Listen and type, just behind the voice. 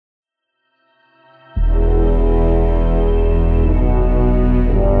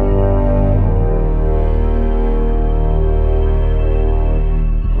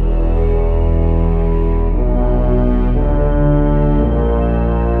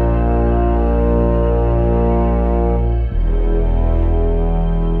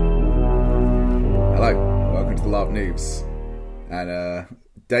Noobs. And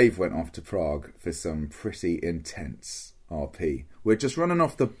Dave went off to Prague for some pretty intense RP. We're just running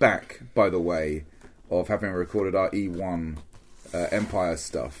off the back, by the way, of having recorded our E1 Empire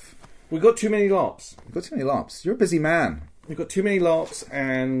stuff. We got too many LARPs. We've got too many LARPs. You're a busy man. We've got too many LARPs,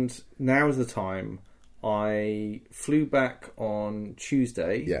 and now is the time. I flew back on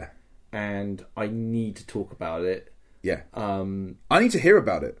Tuesday. Yeah. And I need to talk about it. Yeah. I need to hear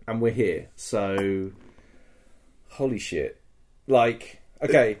about it. And we're here. So, holy shit. Like,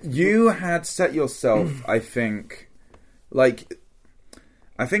 okay. You had set yourself, I think,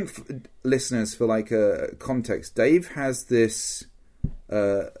 listeners, for like a context, Dave has this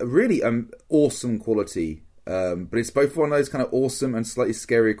really awesome quality, but it's both one of those kind of awesome and slightly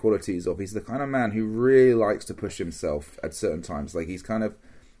scary qualities of he's the kind of man who really likes to push himself at certain times. Like he's kind of,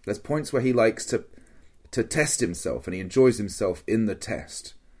 there's points where he likes to test himself and he enjoys himself in the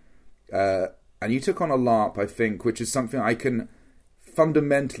test. And you took on a LARP, I think, which is something I can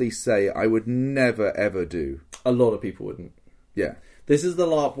fundamentally say I would never, ever do. A lot of people wouldn't. Yeah. This is the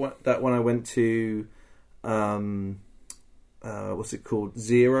LARP that when I went to, what's it called?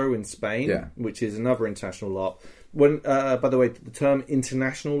 Zero in Spain, yeah. Which is another international LARP. When, by the way, the term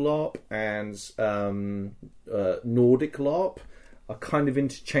international LARP and Nordic LARP are kind of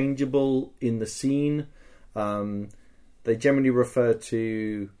interchangeable in the scene. They generally refer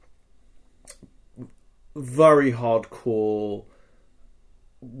to very hardcore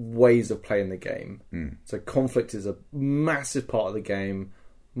ways of playing the game. So conflict is a massive part of the game,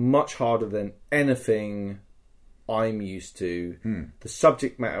 much harder than anything I'm used to. The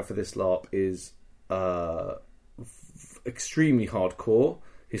subject matter for this LARP is extremely hardcore,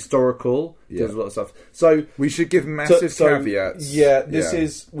 historical. There's a lot of stuff. So we should give massive caveats. Yeah, this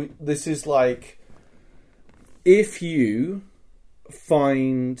is like, if you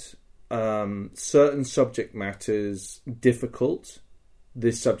find certain subject matters difficult,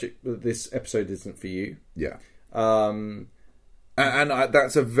 this episode isn't for you. Yeah. And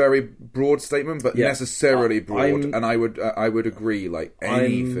that's a very broad statement, but necessarily broad. And I would agree. Like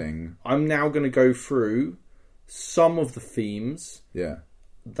anything, I'm now going to go through some of the themes. Yeah.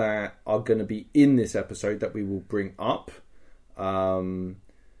 That are going to be in this episode that we will bring up.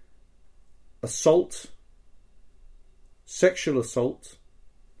 Assault, sexual assault,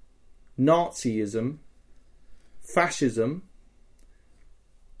 Nazism, fascism,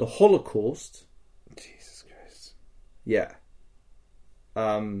 the Holocaust. Jesus Christ. Yeah.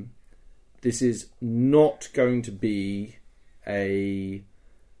 This is not going to be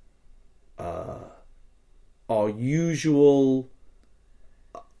our usual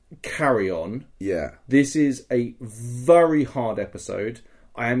carry on. Yeah. This is a very hard episode.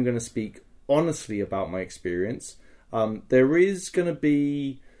 I am going to speak honestly about my experience. There is going to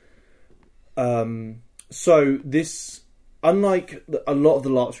be so this, unlike a lot of the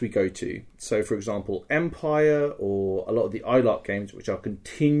LARPs we go to, so for example Empire or a lot of the iLARP games, which are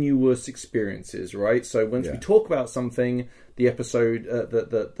continuous experiences, right? So once we talk about something, the episode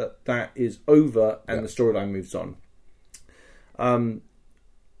that is over and the storyline moves on.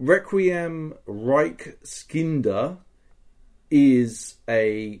 Requiem Reichskinder is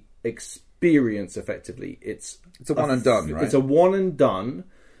a experience, effectively. It's a one and done, right? It's a one and done.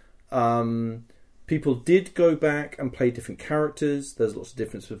 People did go back and play different characters. There's lots of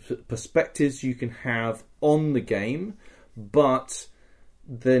different perspectives you can have on the game, but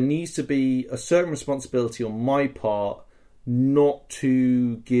there needs to be a certain responsibility on my part not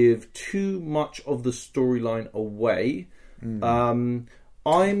to give too much of the storyline away.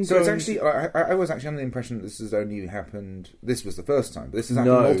 I was actually under the impression that this has only happened. This was the first time. But this has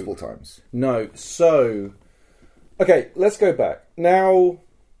happened multiple times. No. So, okay, let's go back now.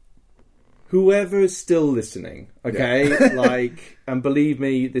 Whoever is still listening, okay, and believe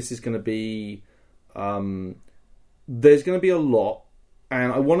me, this is going to be. There's going to be a lot,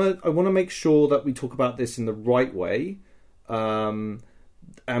 and I want to make sure that we talk about this in the right way. And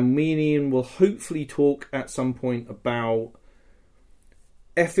me and Ian will hopefully talk at some point about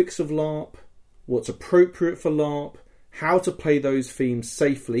ethics of LARP, what's appropriate for LARP, how to play those themes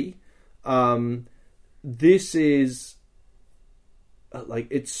safely. This is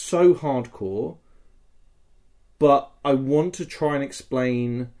it's so hardcore, but I want to try and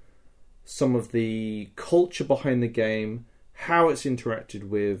explain some of the culture behind the game, how it's interacted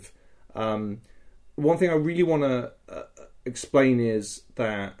with. One thing I really want to explain is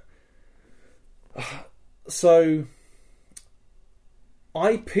that so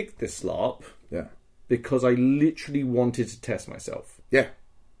I picked this LARP because I literally wanted to test myself. Yeah.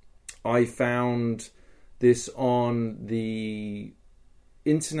 I found this on the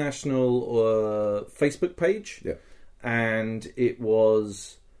international Facebook page. Yeah. and it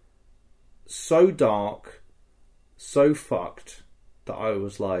was so dark, so fucked, that I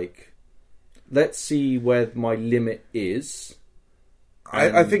was like, let's see where my limit is.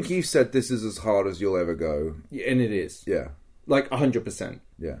 I think you said this is as hard as you'll ever go. And it is. Yeah. Like 100%.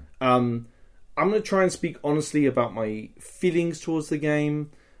 Yeah. I'm going to try and speak honestly about my feelings towards the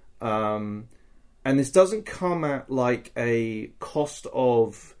game. And this doesn't come at like a cost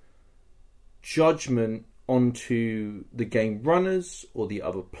of judgment onto the game runners or the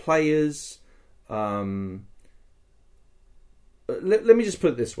other players. Let me just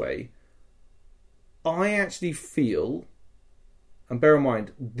put it this way. I actually feel, and bear in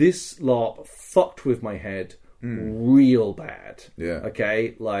mind, this LARP fucked with my head real bad. Yeah.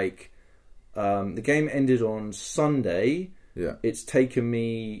 Okay? Like, the game ended on Sunday. Yeah. It's taken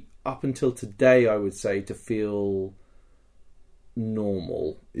me up until today, I would say, to feel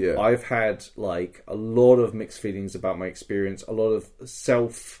normal. Yeah. I've had, like, a lot of mixed feelings about my experience, a lot of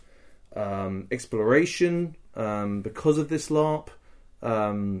self exploration because of this LARP.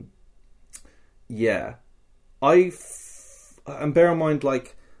 Yeah. And bear in mind,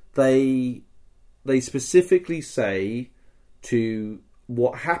 like, they specifically say to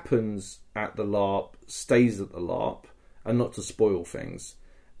what happens at the LARP stays at the LARP, and not to spoil things.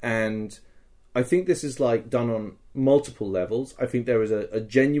 And I think this is like done on multiple levels. I think there is a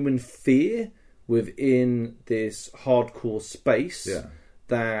genuine fear within this hardcore space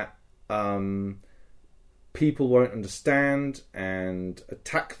that people won't understand and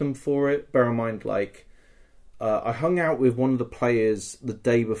attack them for it. Bear in mind, like, I hung out with one of the players the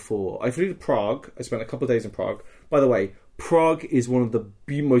day before. I flew to Prague. I spent a couple of days in Prague. By the way, Prague is one of the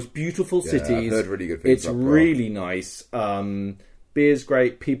most beautiful cities. I've heard really good things It's about Prague. really nice. Beer's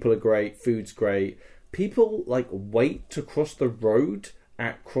great. People are great. Food's great. People, like, wait to cross the road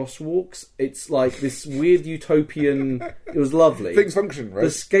at crosswalks. It's like this weird utopian... It was lovely. Things function, right?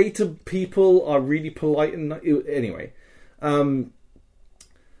 The skater people are really polite and... Anyway.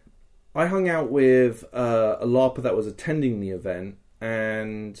 I hung out with a LARPer that was attending the event,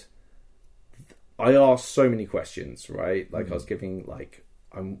 and I asked so many questions, right? Like, I was giving, like,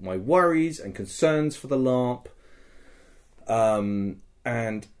 my worries and concerns for the LARP.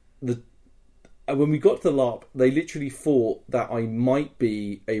 And when we got to the LARP, they literally thought that I might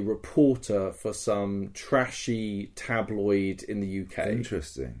be a reporter for some trashy tabloid in the UK.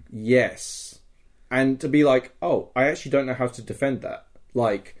 Interesting. Yes. And to be like, oh, I actually don't know how to defend that.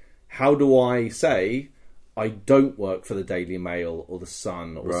 Like, how do I say I don't work for the Daily Mail or the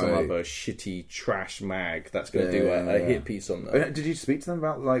Sun or some other shitty trash mag that's going to do a hit piece on them? Did you speak to them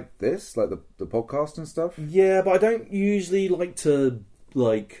about, like, this? Like, the podcast and stuff? Yeah, but I don't usually like to,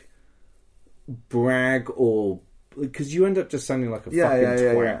 like, brag or... Because you end up just sounding like a fucking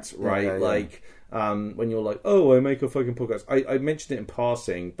twat, right? Yeah. Like, when you're like, oh, I make a fucking podcast. I mentioned it in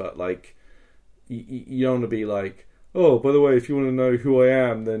passing, but, like, you don't want to be like... Oh, by the way, if you want to know who I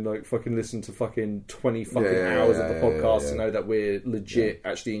am, then like fucking listen to fucking 20 fucking hours of the podcast to know that we're legit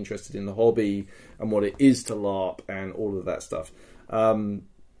actually interested in the hobby and what it is to LARP and all of that stuff.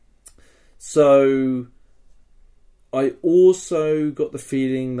 So I also got the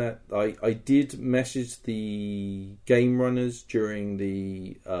feeling that I did message the game runners during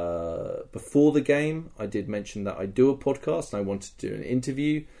the before the game. I did mention that I do a podcast and I wanted to do an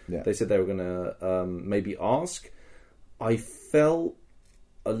interview. Yeah. They said they were going to maybe ask. I felt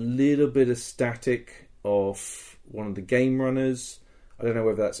a little bit of static off one of the game runners. I don't know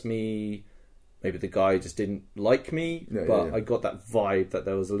whether that's me. Maybe the guy just didn't like me. I got that vibe that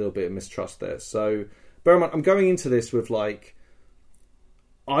there was a little bit of mistrust there. So, bear in mind, I'm going into this with, like,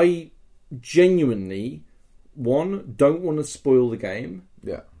 I genuinely, one, don't want to spoil the game.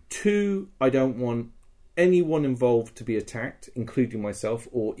 Yeah. Two, I don't want anyone involved to be attacked, including myself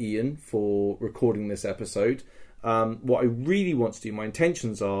or Ian, for recording this episode. What I really want to do, my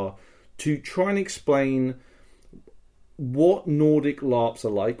intentions are to try and explain what Nordic LARPs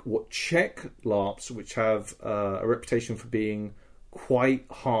are like, what Czech LARPs, which have a reputation for being quite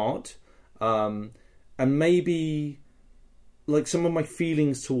hard, and maybe like some of my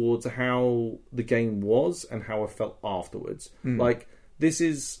feelings towards how the game was and how I felt afterwards. Like, this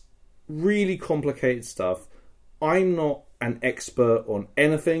is really complicated stuff. I'm not an expert on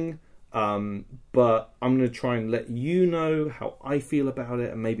anything. But I'm going to try and let you know how I feel about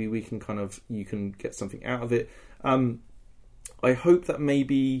it, and maybe we can you can get something out of it. I hope that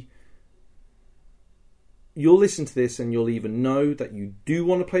maybe you'll listen to this and you'll either know that you do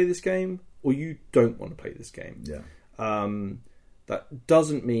want to play this game or you don't want to play this game. Yeah. That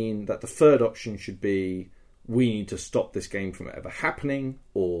doesn't mean that the third option should be we need to stop this game from ever happening,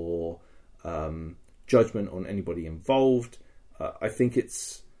 or judgment on anybody involved. I think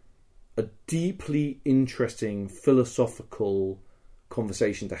it's a deeply interesting philosophical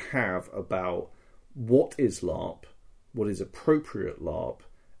conversation to have about what is LARP, what is appropriate LARP,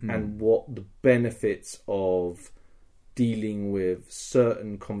 and what the benefits of dealing with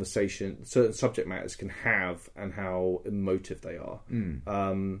certain subject matters can have, and how emotive they are.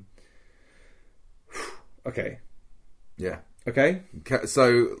 Okay. Yeah. Okay.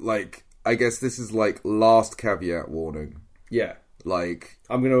 So, like, I guess this is like last caveat warning. Yeah. Like,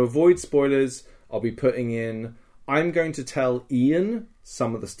 I'm going to avoid spoilers. I'm going to tell Ian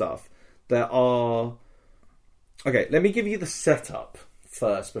some of the stuff. Okay, let me give you the setup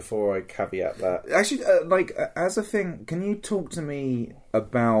first before I caveat that. Actually, as a thing, can you talk to me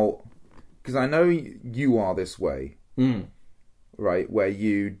about... Because I know you are this way, right? Where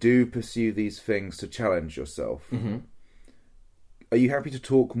you do pursue these things to challenge yourself. Mm-hmm. Are you happy to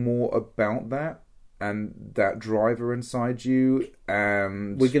talk more about that and that driver inside you?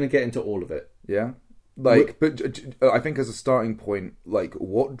 And we're going to get into all of it. Yeah? Like, but I think as a starting point, like,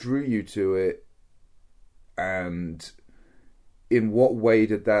 what drew you to it, and in what way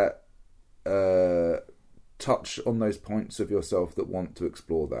did that touch on those points of yourself that want to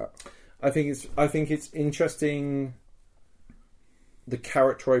explore that? I think it's interesting the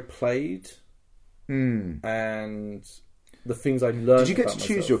character I played and the things I learned. Did you get to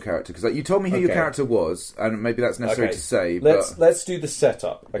choose your character? Because you told me who your character was, and maybe that's necessary to say. Let's do the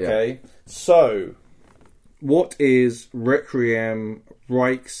setup. Okay, So what is Requiem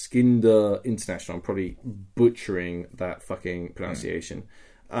Reichskinder International? I'm probably butchering that fucking pronunciation.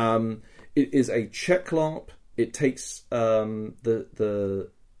 It is a Czech LARP. It takes the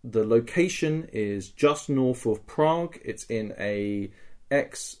location is just north of Prague. It's in a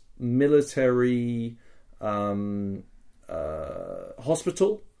ex-military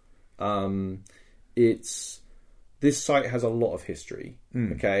hospital. This site has a lot of history.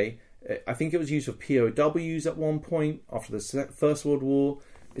 Okay. I think it was used for POWs at one point after the First World War.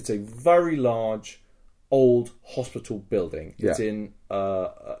 It's a very large, old hospital building. It's in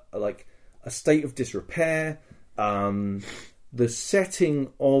like a state of disrepair. The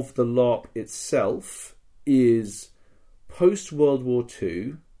setting of the LARP itself is post-World War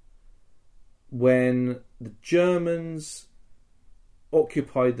II, when the Germans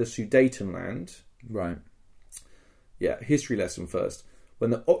occupied the Sudetenland. Right. Yeah, history lesson first.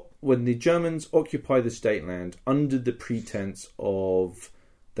 When the Germans occupy the Sudetenland under the pretense of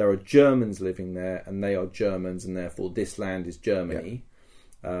there are Germans living there and they are Germans and therefore this land is Germany,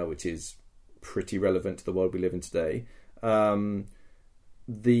 which is pretty relevant to the world we live in today.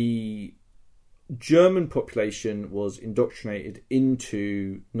 The German population was indoctrinated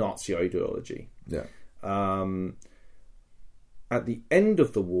into Nazi ideology. Yeah. At the end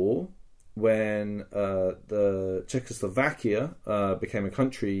of the war, when the Czechoslovakia became a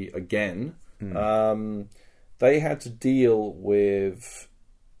country again, they had to deal with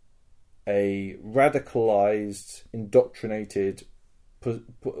a radicalized, indoctrinated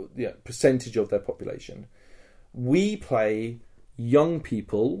percentage of their population. We play young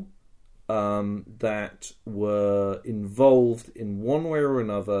people that were involved in one way or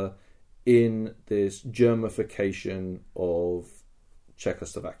another in this Germification of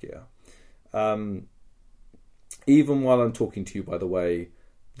Czechoslovakia. Even while I'm talking to you, by the way,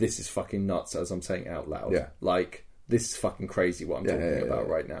 this is fucking nuts as I'm saying it out loud. Yeah. Like, this is fucking crazy what I'm talking about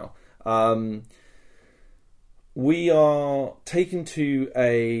right now. We are taken to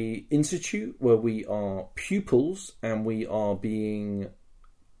a institute where we are pupils and we are being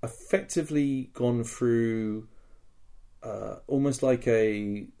effectively gone through almost like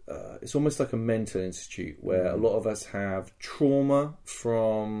a mental institute where a lot of us have trauma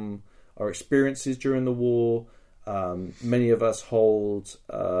from our experiences during the war. Many of us hold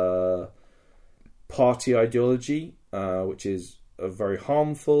party ideology, which is very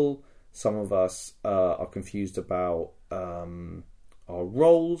harmful. Some of us are confused about our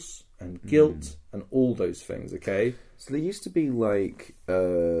roles and guilt and all those things, okay? So there used to be like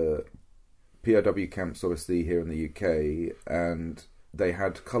POW camps, obviously, here in the UK, and they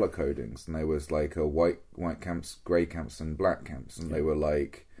had colour codings, and there was like a white camps, grey camps, and black camps, and they were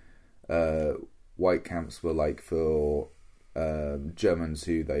like white camps were like for Germans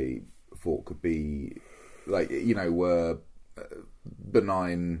who they thought could be like, you know, were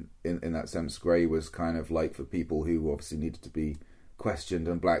benign in that sense. Grey was kind of like for people who obviously needed to be questioned,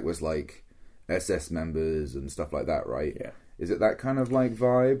 and black was like SS members and stuff like that, right? Yeah. Is it that kind of like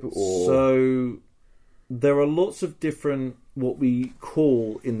vibe? Or so there are lots of different what we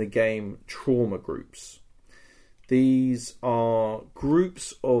call in the game trauma groups. These are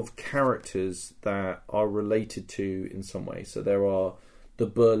groups of characters that are related to in some way. So there are the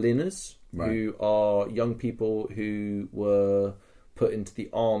Berliners, who are young people who were put into the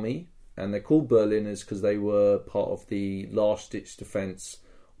army, and they're called Berliners because they were part of the last-ditch defense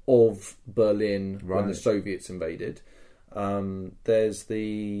of Berlin when the Soviets invaded. There's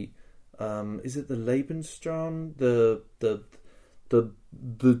the is it the Lebensstraum? The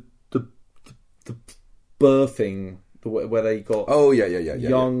birthing, where they got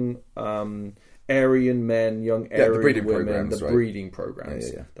young Aryan men, young Aryan women, the breeding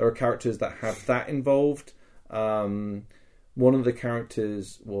programs. There are characters that have that involved. One of the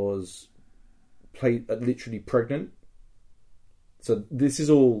characters was literally pregnant. So this is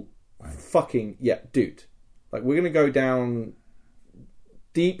all fucking dude. Like, we're gonna go down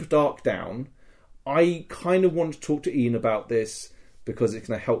deep, dark down. I kind of want to talk to Ian about this because it's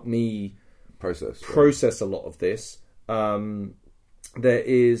going to help me process a lot of this. There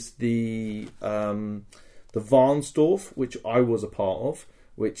is the Warnsdorf, which I was a part of,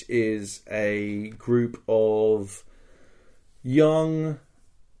 which is a group of young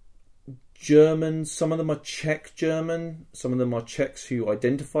Germans. Some of them are Czech German, some of them are Czechs who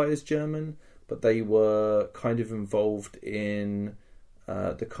identify as German, but they were kind of involved in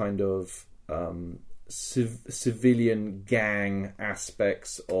the kind of civilian gang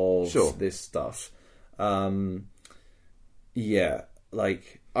aspects of this stuff.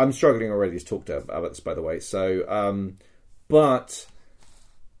 Like, I'm struggling already to talk about this, by the way. So, but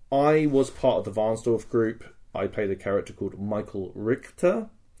I was part of the Warnsdorf group. I played a character called Michael Richter.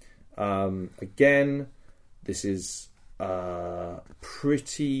 Again, this is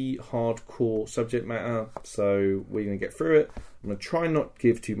pretty hardcore subject matter, so we're going to get through it. I'm going to try not to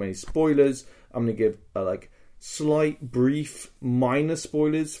give too many spoilers. I'm going to give slight, brief, minor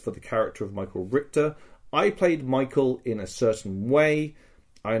spoilers for the character of Michael Richter. I played Michael in a certain way.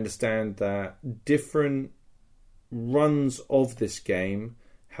 I understand that different runs of this game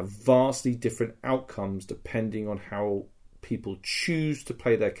have vastly different outcomes depending on how people choose to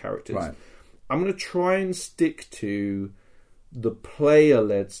play their characters. Right. I'm going to try and stick to the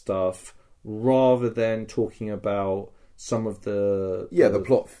player-led stuff rather than talking about some of the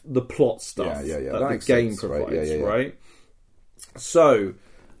plot stuff that the game provides, right? So,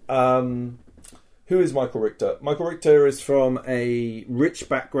 who is Michael Richter? Michael Richter is from a rich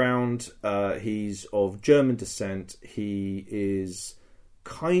background. He's of German descent. He is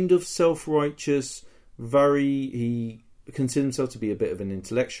kind of self-righteous. He considers himself to be a bit of an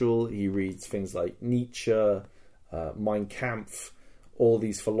intellectual. He reads things like Nietzsche, Mein Kampf, all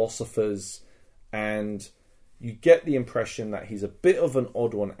these philosophers, and you get the impression that he's a bit of an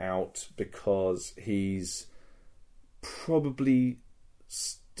odd one out because he's probably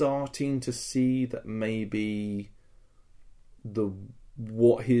starting to see that maybe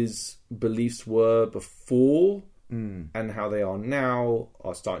what his beliefs were before and how they are now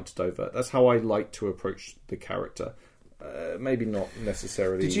are starting to divert. That's how I like to approach the character. Maybe not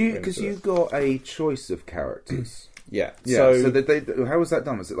necessarily. Did you? Because you got a choice of characters. Yeah. So how was that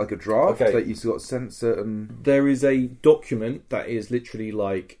done? Was it like a draft that you got sent certain? There is a document that is literally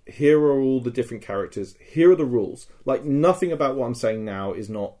like, here are all the different characters. Here are the rules. Like, nothing about what I'm saying now is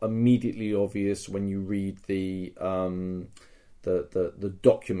not immediately obvious when you read the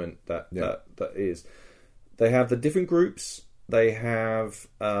document that is. They have the different groups. They have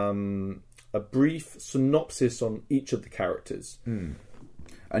a brief synopsis on each of the characters.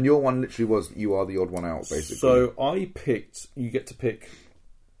 And your one literally was, you are the odd one out, basically. So you get to pick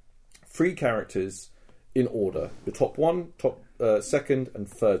 3 characters in order. The top one, second, and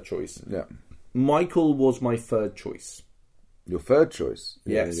third choice. Yeah. Michael was my third choice. Your third choice?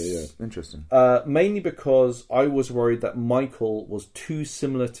 Yes. Yeah. Interesting. Mainly because I was worried that Michael was too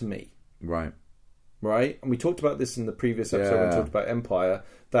similar to me. Right. And we talked about this in the previous episode when we talked about Empire,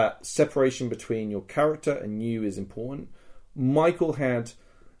 that separation between your character and you is important. Michael had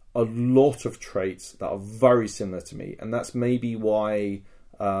a lot of traits that are very similar to me, and that's maybe why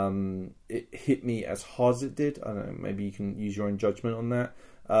it hit me as hard as it did. I don't know, maybe you can use your own judgment on that.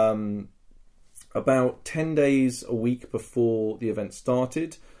 About 10 days a week before the event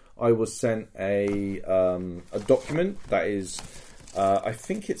started, I was sent a document that is, I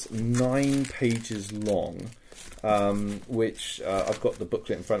think it's 9 pages long, which I've got the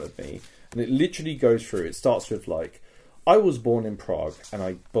booklet in front of me, and it literally goes through. It starts with like, I was born in Prague, and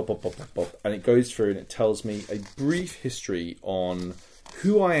and it goes through and it tells me a brief history on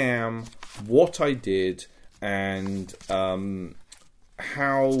who I am, what I did, and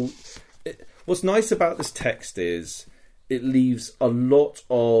how. What's nice about this text is it leaves a lot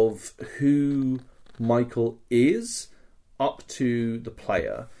of who Michael is up to the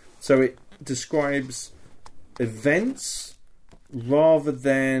player. So it describes events rather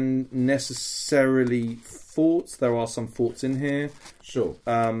than necessarily thoughts. There are some thoughts in here. Sure.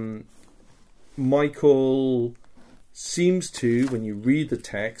 Michael seems to, when you read the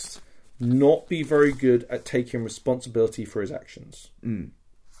text, not be very good at taking responsibility for his actions.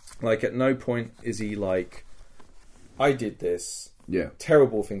 Like, at no point is he like, I did this. Yeah.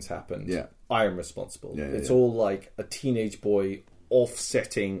 Terrible things happened. Yeah. I am responsible. Yeah, It's all like a teenage boy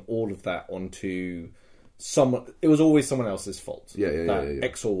offsetting all of that onto someone. It was always someone else's fault. That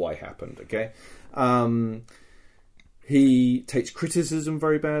X or Y happened. Okay. He takes criticism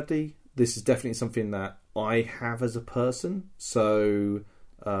very badly. This is definitely something that I have as a person. So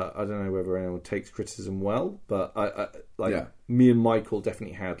I don't know whether anyone takes criticism well, but me and Michael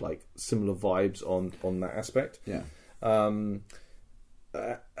definitely had like similar vibes on that aspect. Yeah.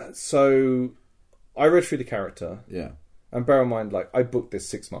 So I read through the character. Yeah. And bear in mind, like, I booked this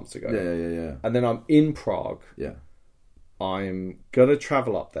 6 months ago. Yeah. And then I'm in Prague. Yeah. I'm gonna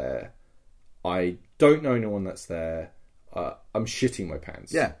travel up there. I don't know anyone that's there. I'm shitting my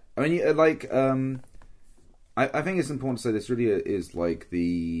pants. Yeah. I mean, I think it's important to say this really is like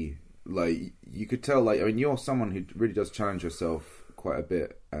you could tell, like, I mean, you're someone who really does challenge yourself quite a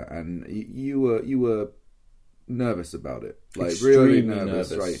bit, and you were nervous about it, like extremely really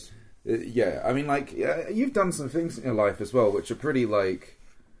nervous, right? Yeah, I mean, like, you've done some things in your life as well, which are pretty, like,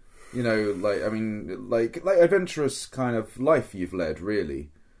 you know, like, I mean, like adventurous kind of life you've led, really.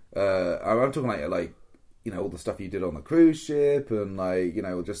 I'm talking like, you know, all the stuff you did on the cruise ship, and like, you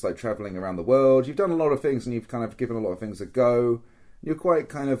know, just like traveling around the world. You've done a lot of things, and you've kind of given a lot of things a go. You're quite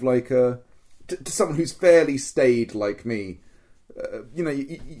kind of like to someone who's fairly staid like me. You know,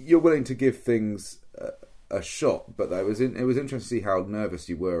 you're willing to give things a shot, but it was interesting to see how nervous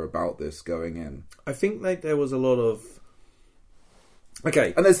you were about this going in. I think like there was a lot of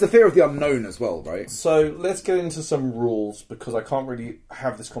okay, and there's the fear of the unknown as well, right? So let's get into some rules, because I can't really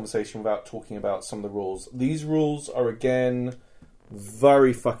have this conversation without talking about some of the rules. These rules are again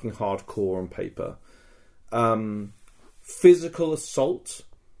very fucking hardcore on paper. Physical assault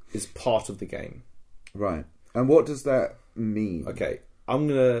is part of the game, right? And what does that mean? Okay,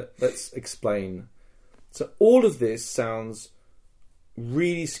 let's explain. So all of this sounds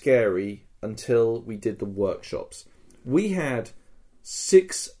really scary until we did the workshops. We had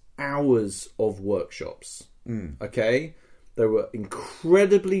 6 hours of workshops. Okay? They were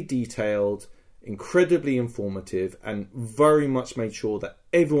incredibly detailed, incredibly informative, and very much made sure that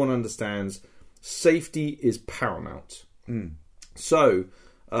everyone understands safety is paramount. So,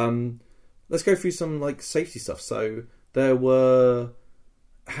 let's go through some like safety stuff. So there were...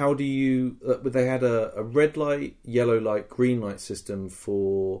 How do you... they had a red light, yellow light, green light system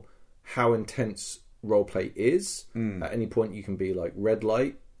for how intense roleplay is. At any point you can be like red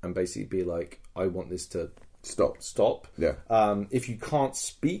light and basically be like, I want this to stop. Yeah. If you can't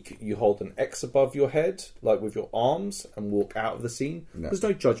speak, you hold an X above your head, like with your arms, and walk out of the scene. No. There's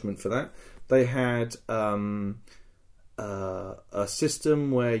no judgment for that. They had a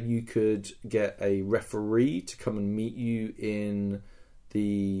system where you could get a referee to come and meet you in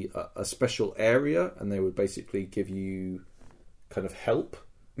a special area, and they would basically give you kind of help.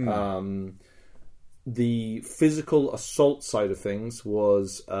 The physical assault side of things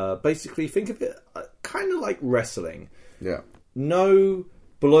was basically, think of it kind of like wrestling. Yeah. No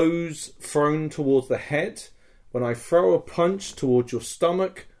blows thrown towards the head. When I throw a punch towards your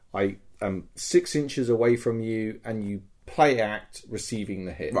stomach, I am 6 inches away from you, and you play act receiving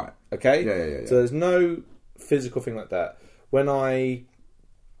the hit. Right. Okay? Yeah. So there's no physical thing like that. When I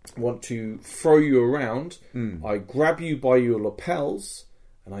want to throw you around, I grab you by your lapels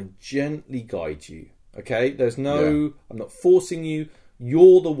and I gently guide you. Okay? There's no... I'm not forcing you.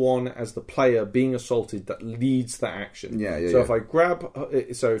 You're the one, as the player being assaulted, that leads that action.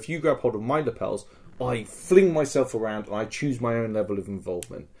 So if you grab hold of my lapels, I fling myself around and I choose my own level of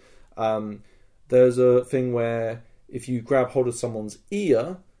involvement. There's a thing where if you grab hold of someone's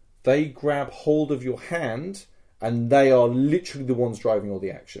ear, they grab hold of your hand, and they are literally the ones driving all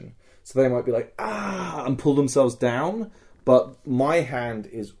the action. So they might be like, and pull themselves down, but my hand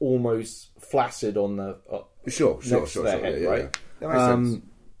is almost flaccid on the sure, head, right? That makes sense.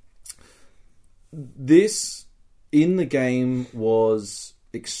 This in the game was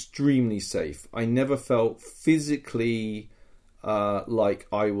extremely safe. I never felt physically like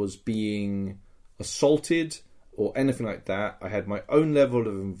I was being assaulted or anything like that. I had my own level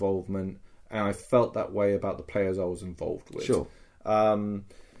of involvement, and I felt that way about the players I was involved with. Sure.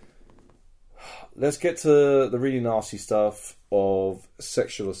 Let's get to the really nasty stuff of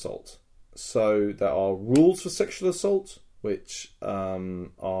sexual assault. So there are rules for sexual assault, which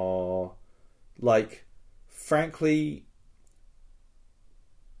are like, frankly,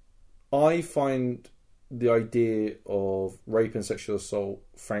 I find the idea of rape and sexual assault,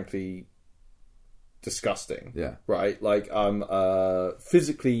 frankly, disgusting. Yeah. Right? Like, I'm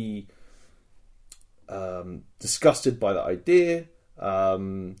physically disgusted by that idea.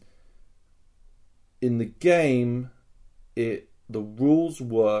 In the game, the rules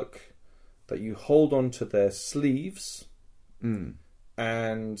work that you hold on to their sleeves,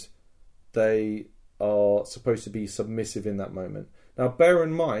 and they are supposed to be submissive in that moment. Now, bear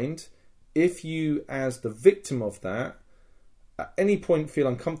in mind, if you, as the victim of that, at any point feel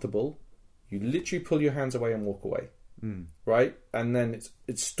uncomfortable, you literally pull your hands away and walk away, right? And then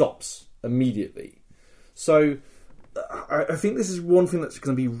it stops immediately. So I think this is one thing that's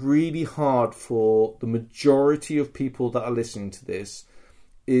going to be really hard for the majority of people that are listening to this,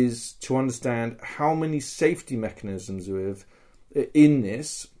 is to understand how many safety mechanisms we have in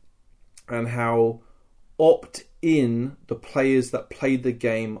this, and how opt-in the players that play the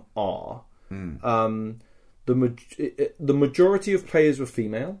game are. The majority of players were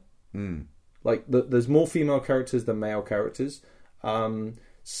female. Like, there's more female characters than male characters.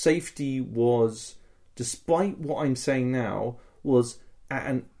 Safety was, despite what I'm saying now, was at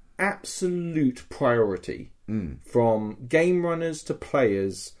an absolute priority. From game runners to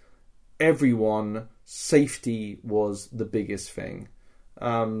players, everyone, safety was the biggest thing.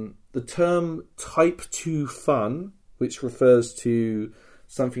 The term Type 2 fun, which refers to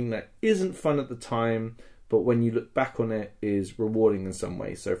something that isn't fun at the time, but when you look back on it is rewarding in some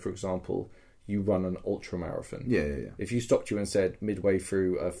way. So, for example, you run an ultra marathon. Yeah. If you stopped you and said midway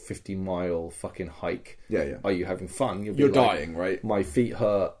through a 50-mile fucking hike, are you having fun? You're dying, right? My feet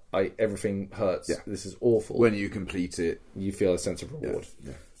hurt. Everything hurts. Yeah. This is awful. When you complete it, you feel a sense of reward.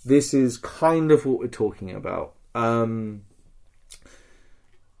 Yeah. This is kind of what we're talking about.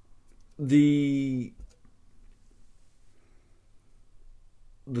 The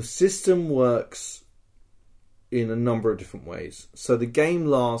system works in a number of different ways. So the game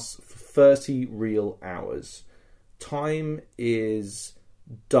lasts for 30 real hours. Time is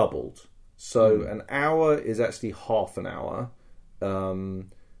doubled. So an hour is actually half an hour.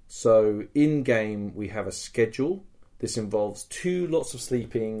 So in game we have a schedule. This involves 2 lots of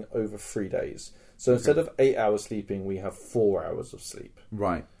sleeping over 3 days. So instead of 8 hours sleeping, we have 4 hours of sleep.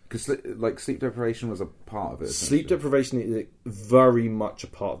 Right. Because sleep deprivation was a part of it. Sleep deprivation is very much a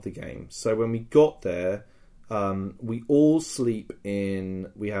part of the game. So when we got there, we all sleep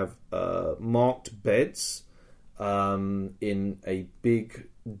in. We have marked beds in a big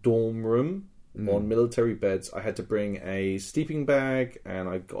dorm room on military beds. I had to bring a sleeping bag and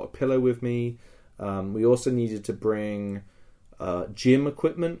I got a pillow with me. We also needed to bring gym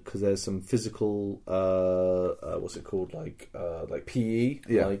equipment because there's some physical what's it called, like PE,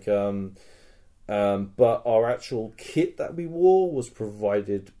 but our actual kit that we wore was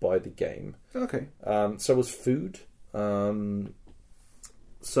provided by the game. Okay. So was food. And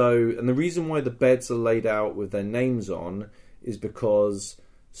the reason why the beds are laid out with their names on is because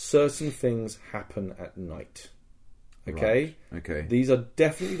certain things happen at night. Okay? Right. Okay. These are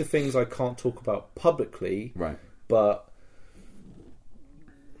definitely the things I can't talk about publicly. Right. But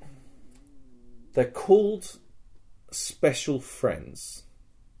they're called special friends.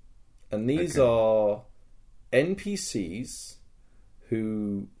 And these are NPCs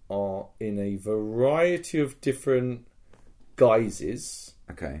who are in a variety of different guises.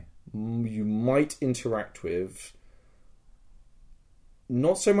 Okay. You might interact with.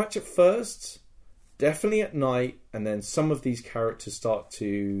 Not so much at first, definitely at night, and then some of these characters start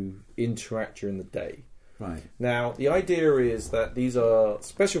to interact during the day. Right. Now, the idea is that these are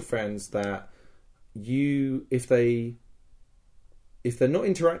special friends that if they're not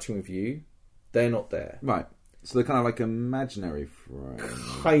interacting with you, they're not there. Right. So they're kind of like imaginary friends.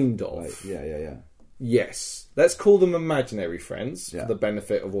 Kind of. Like, yeah. Yes. Let's call them imaginary friends for the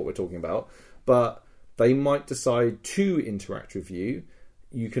benefit of what we're talking about. But they might decide to interact with you.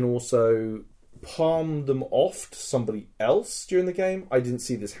 You can also palm them off to somebody else during the game. I didn't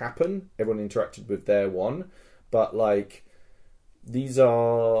see this happen. Everyone interacted with their one. But, these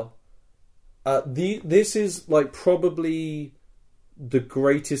are... this is, probably the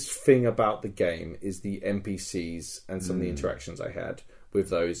greatest thing about the game is the NPCs, and some of the interactions I had with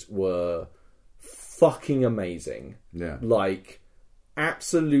those were fucking amazing. Yeah.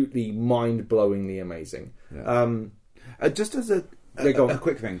 Absolutely mind-blowingly amazing. Yeah. Just as a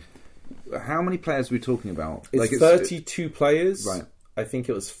quick thing, how many players are we talking about? It's 32 players. Right. I think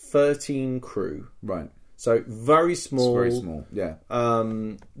it was 13 crew. Right. So very small. It's very small. Yeah.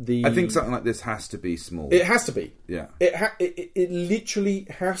 I think something like this has to be small. It has to be. Yeah. It literally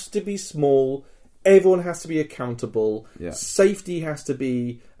has to be small. Everyone has to be accountable. Yeah. Safety has to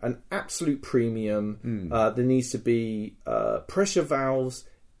be an absolute premium. There needs to be pressure valves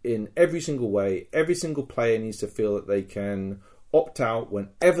in every single way. Every single player needs to feel that they can opt out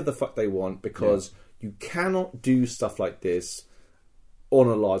whenever the fuck they want, because you cannot do stuff like this on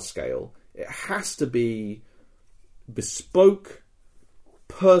a large scale. It has to be bespoke,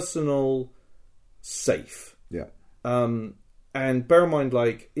 personal, safe. Yeah. And bear in mind,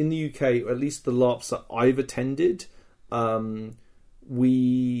 like, in the UK, at least the LARPs that I've attended,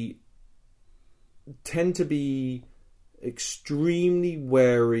 we tend to be extremely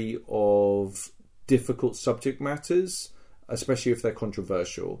wary of difficult subject matters, especially if they're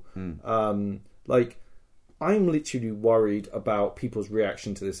controversial. Like, I'm literally worried about people's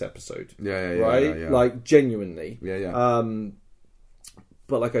reaction to this episode. Yeah. Like, genuinely. Yeah.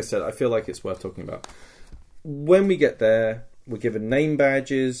 But like I said, I feel like it's worth talking about. When we get there, we're given name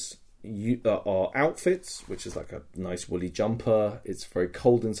badges, our outfits, which is like a nice woolly jumper. It's very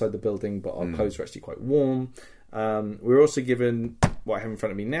cold inside the building, but our clothes are actually quite warm. We're also given what I have in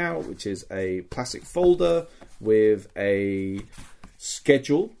front of me now, which is a plastic folder with a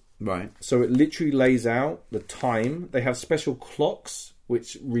schedule. Right. So it literally lays out the time. They have special clocks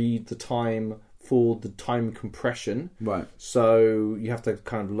which read the time for the time compression. Right. So you have to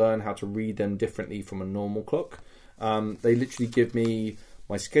kind of learn how to read them differently from a normal clock. They literally give me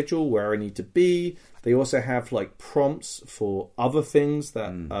my schedule, where I need to be. They also have like prompts for other things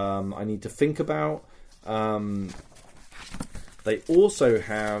that I need to think about. They also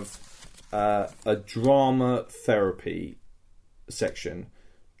have a drama therapy section.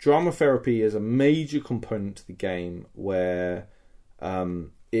 Drama therapy is a major component to the game where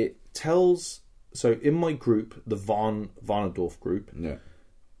it tells... So in my group, the Varnadorf group,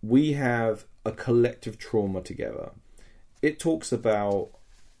 we have a collective trauma together. It talks about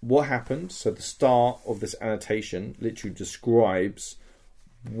what happened. So the start of this annotation literally describes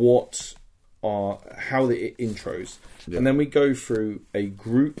how it intros. And then we go through a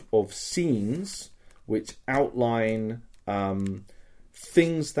group of scenes which outline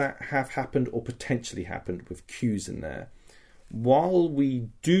things that have happened or potentially happened, with cues in there. While we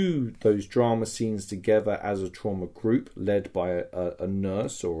do those drama scenes together as a trauma group led by a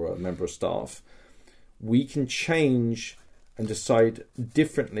nurse or a member of staff, we can change and decide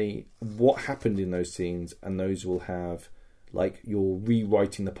differently what happened in those scenes, and those will have, like, you're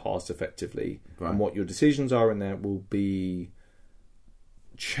rewriting the past effectively. Right. And what your decisions are in there will be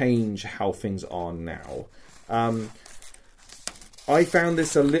change how things are now. I found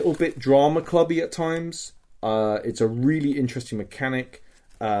this a little bit drama clubby at times. It's a really interesting mechanic.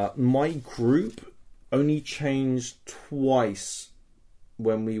 My group only changed twice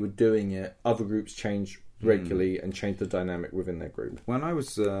when we were doing it. Other groups changed regularly and changed the dynamic within their group. When I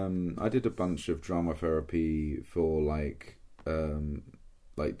was, I did a bunch of drama therapy for like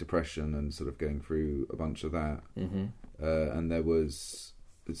depression and sort of going through a bunch of that. And there was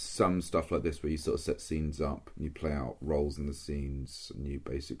some stuff like this where you sort of set scenes up, and you play out roles in the scenes, and you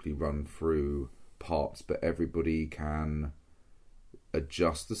basically run through parts, but everybody can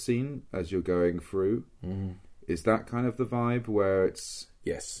adjust the scene as you're going through. Is that kind of the vibe where it's...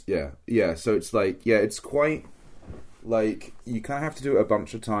 Yes. Yeah. So it's like, it's quite like you kind of have to do it a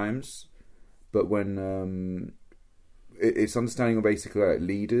bunch of times, but when it's understanding basically like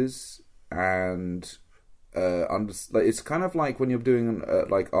leaders and it's kind of like when you're doing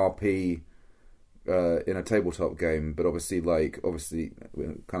like RP in a tabletop game, but obviously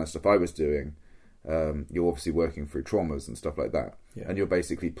kind of stuff I was doing. You're obviously working through traumas and stuff like that, and you're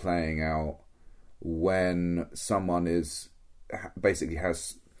basically playing out when someone basically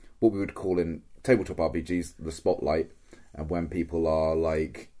has what we would call in tabletop RPGs the spotlight, and when people are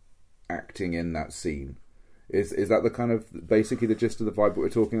like acting in that scene. Is that the kind of basically the gist of the vibe that we're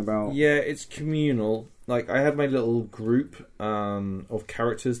talking about? Yeah, it's communal. Like, I had my little group of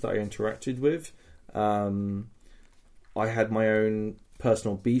characters that I interacted with. I had my own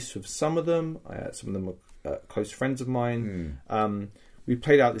personal beefs with some of them. Some of them are close friends of mine. We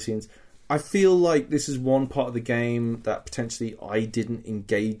played out the scenes. I feel like this is one part of the game that potentially I didn't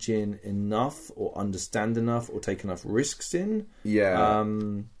engage in enough, or understand enough, or take enough risks in. Yeah.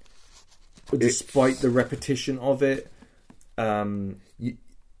 Despite the repetition of it. I mean,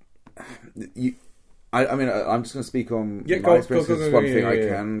 I'm just going to speak on my experience. This is one thing I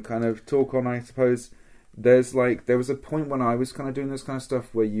can kind of talk on, I suppose. There was a point when I was kind of doing this kind of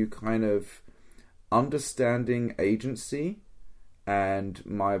stuff where you kind of understanding agency and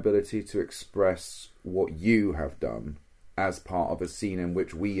my ability to express what you have done as part of a scene in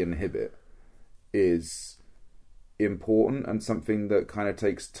which we inhibit is important and something that kind of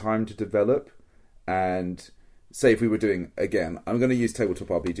takes time to develop. And say if we were doing, again, I'm going to use tabletop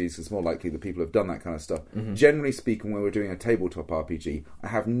RPGs because it's more likely that people have done that kind of stuff. Generally speaking, when we're doing a tabletop RPG, I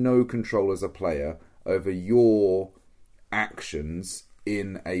have no control as a player over your actions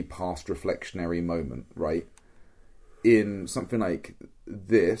in a past reflectionary moment, right? In something like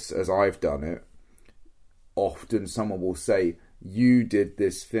this, as I've done it, often someone will say, you did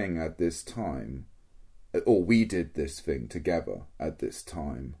this thing at this time, or we did this thing together at this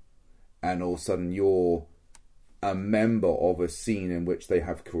time, and all of a sudden you're a member of a scene in which they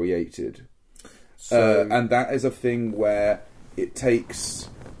have created. And that is a thing where it takes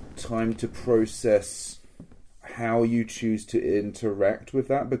time to process how you choose to interact with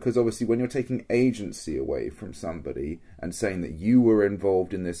that, because obviously when you're taking agency away from somebody and saying that you were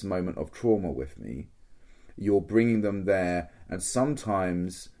involved in this moment of trauma with me, you're bringing them there, and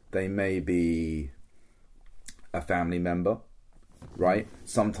sometimes they may be a family member, right?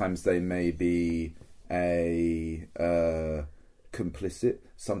 Sometimes they may be a complicit.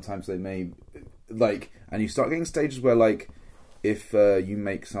 Sometimes they may, like, and you start getting stages where, like, if you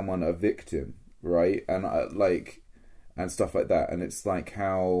make someone a victim, right, and and stuff like that, and it's like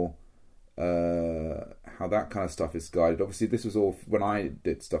how that kind of stuff is guided. Obviously, this was all when I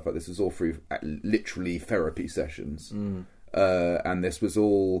did stuff like this was all through literally therapy sessions, and this was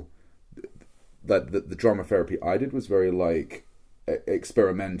all that the drama therapy I did was very like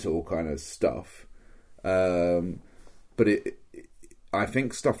experimental kind of stuff, but I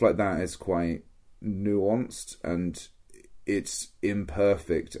think stuff like that is quite nuanced and it's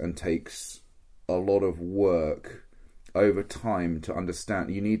imperfect and takes a lot of work over time to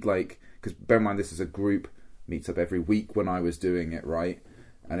understand. You need, like, because bear in mind this is a group, meets up every week when I was doing it, right?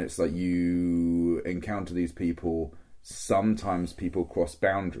 And it's like you encounter these people. Sometimes people cross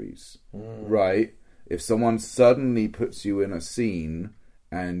boundaries, right? If someone suddenly puts you in a scene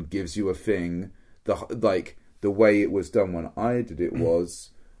and gives you a thing, the way it was done when I did it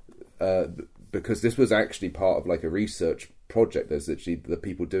was because this was actually part of like a research project. There's actually the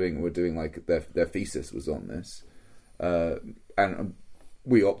people were doing like their thesis was on this, and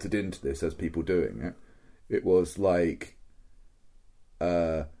we opted into this as people doing it. It was like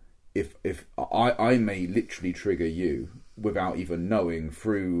if I may literally trigger you without even knowing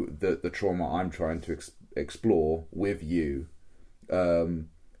through the trauma I'm trying to explore with you, and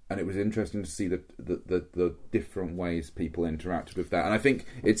it was interesting to see the different ways people interacted with that. And I think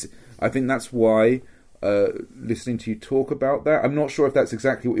that's why listening to you talk about that, I'm not sure if that's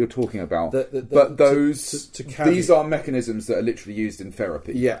exactly what you're talking about, but these are mechanisms that are literally used in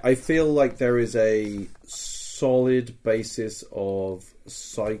therapy. Yeah, I feel like there is a solid basis of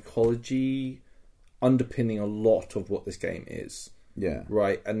psychology underpinning a lot of what this game is. Yeah.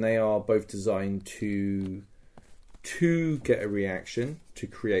 Right, and they are both designed to get a reaction, to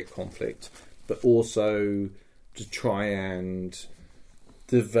create conflict, but also to try and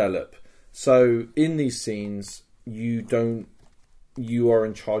develop. So in these scenes, you are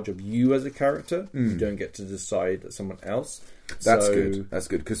in charge of you as a character. You don't get to decide that someone else. That's good. That's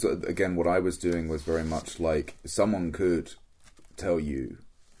good, because again, what I was doing was very much like someone could tell you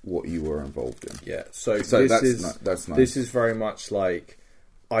what you were involved in. Yeah. So that's nice. This is very much like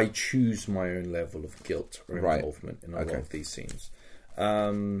I choose my own level of guilt or involvement in a lot of these scenes.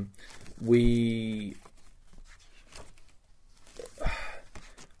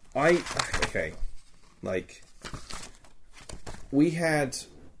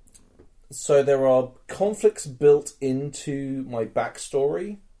 So there are conflicts built into my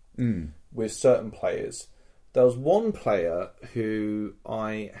backstory with certain players. There was one player who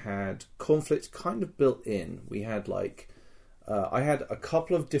I had conflict kind of built in. We had I had a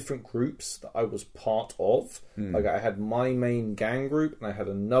couple of different groups that I was part of. Like I had my main gang group and I had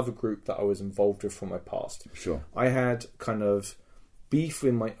another group that I was involved with from my past. Sure. I had kind of beef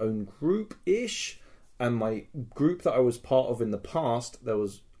in my own group-ish, and my group that I was part of in the past, there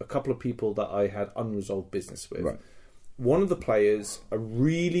was a couple of people that I had unresolved business with. Right. One of the players, a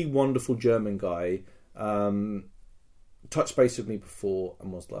really wonderful German guy, touched base with me before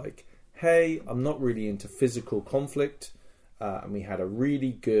and was like, hey, I'm not really into physical conflict. And we had a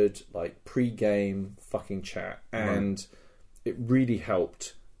really good pre-game fucking chat, and it really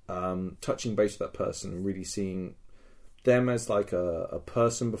helped touching base with that person and really seeing them as like a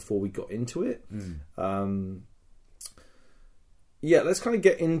person before we got into it. Let's kind of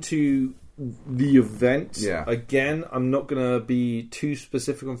get into the event. Again, I'm not going to be too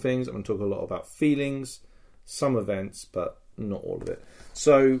specific on things. I'm going to talk a lot about feelings, some events, but not all of it.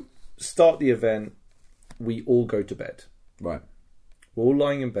 So start the event. We all go to bed. Right. We're all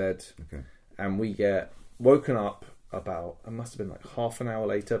lying in bed. Okay. And we get woken up about, it must have been like half an hour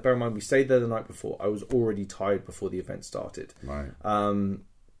later. Bear in mind, we stayed there the night before. I was already tired before the event started. Right. And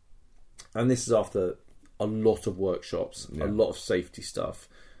this is after a lot of workshops, a lot of safety stuff.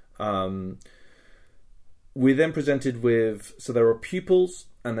 We're then presented with, so there are pupils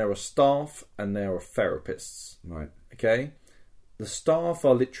and there are staff and there are therapists. Right. Okay? The staff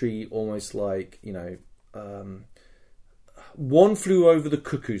are literally almost like, One Flew Over the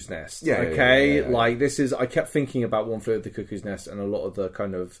Cuckoo's Nest. Yeah. Like this is, I kept thinking about One Flew Over the Cuckoo's Nest and a lot of the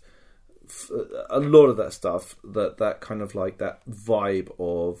kind of, a lot of that stuff, that kind of like that vibe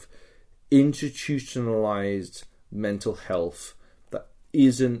of institutionalized mental health that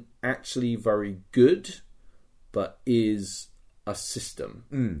isn't actually very good, but is a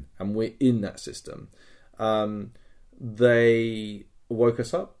system. And we're in that system. They woke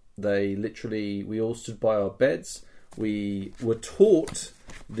us up. We all stood by our beds. We were taught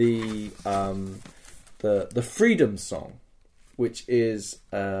the Freedom Song, which is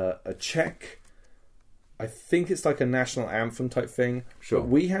a Czech. I think it's like a national anthem type thing. Sure. But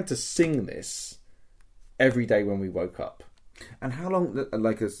we had to sing this every day when we woke up. And how long?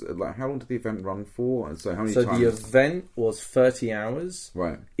 How long did the event run for? And so how many So times? the event was 30 hours.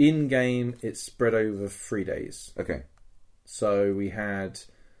 Right. In game, it's spread over 3 days. Okay. So we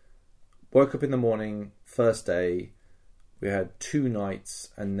woke up in the morning, first day. We had 2 nights,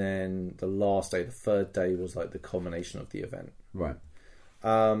 and then the last day, the third day, was like the culmination of the event. Right.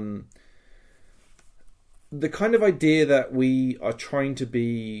 The kind of idea that we are trying to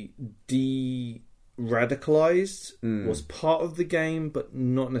be de-radicalized was part of the game, but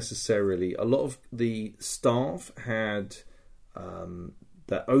not necessarily. A lot of the staff had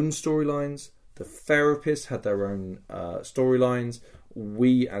their own storylines. The therapists had their own storylines.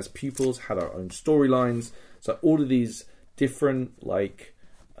 We, as pupils, had our own storylines. So all of these different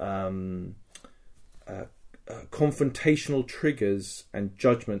confrontational triggers and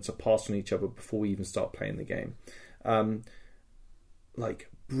judgments are passed on each other before we even start playing the game. Like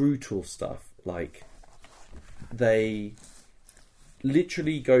brutal stuff. Like they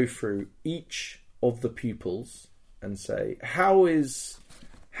literally go through each of the pupils and say, how is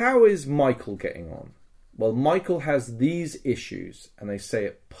Michael getting on? Well, Michael has these issues, and they say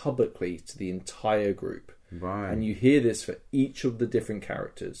it publicly to the entire group. Right. And you hear this for each of the different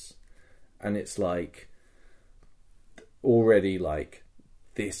characters. And it's like, already like,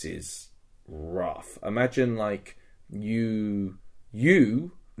 this is rough. Imagine like you,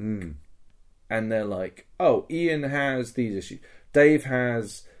 and they're like, oh, Ian has these issues. Dave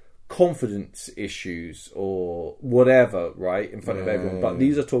has confidence issues or whatever, right, in front of everyone. But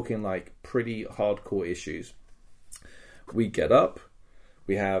these are talking like pretty hardcore issues. We get up.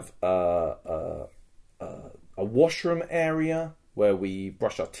 We have a washroom area where we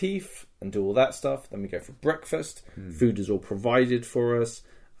brush our teeth and do all that stuff. Then we go for breakfast. Food is all provided for us.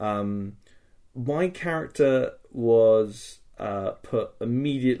 My character was put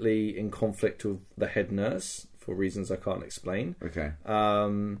immediately in conflict with the head nurse for reasons I can't explain. Okay.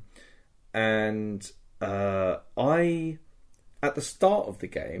 And I, at the start of the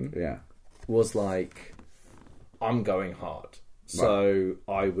game, was like, I'm going hard. So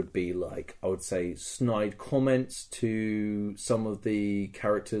I would be like, I would say snide comments to some of the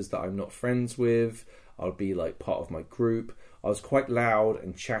characters that I'm not friends with. I would be like part of my group. I was quite loud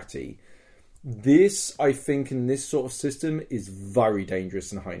and chatty. This, I think, in this sort of system is very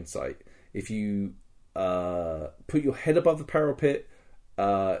dangerous in hindsight. If you put your head above the parapet,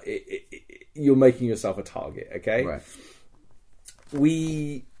 you're making yourself a target, okay? Right.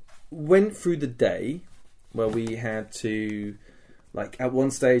 We went through the day where we had to, like, at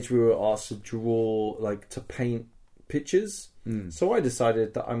one stage we were asked to draw, like, to paint pictures. So I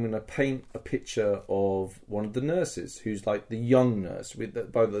decided that I'm going to paint a picture of one of the nurses, who's like the young nurse.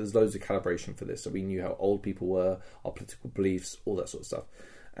 There's loads of calibration for this, so we knew how old people were, our political beliefs, all that sort of stuff.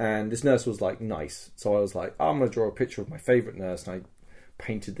 And this nurse was like nice, so I was like, I'm going to draw a picture of my favourite nurse, and I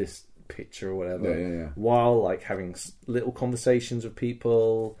painted this picture or whatever, while like having little conversations with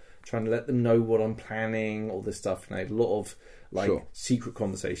people, trying to let them know what I'm planning, all this stuff. And I had a lot of like secret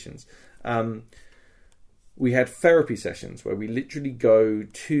conversations. We had therapy sessions where we literally go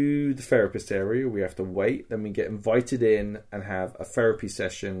to the therapist area. We have to wait. Then we get invited in and have a therapy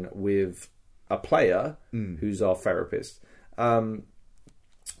session with a player who's our therapist. I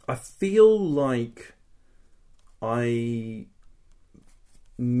feel like I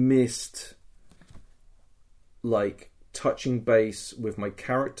missed like touching base with my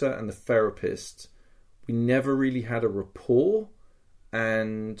character and the therapist we never really had a rapport,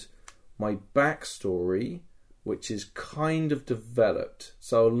 and my backstory, which is kind of developed.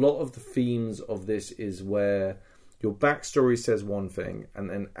 So a lot of the themes of this is where your backstory says one thing, and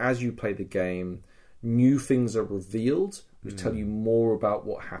then as you play the game, new things are revealed, which tell you more about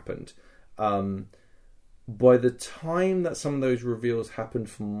what happened. By the time that some of those reveals happened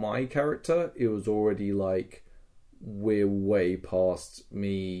for my character, it was already like, we're way past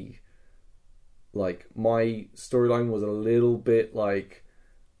me. Like, my storyline was a little bit like,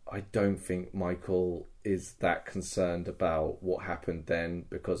 I don't think Michael is that concerned about what happened then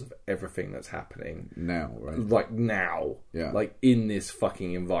because of everything that's happening now, right? Like now, like in this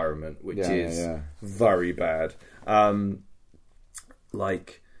fucking environment, which is very bad.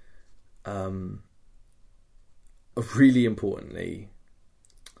 Really importantly,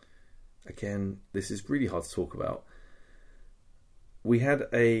 again, this is really hard to talk about. We had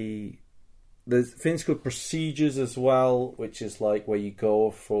there's things called procedures as well, which is like where you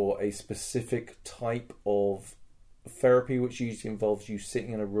go for a specific type of therapy, which usually involves you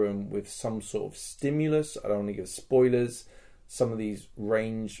sitting in a room with some sort of stimulus. I don't want to give spoilers. Some of these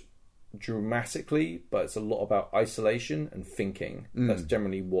range dramatically, but it's a lot about isolation and thinking. That's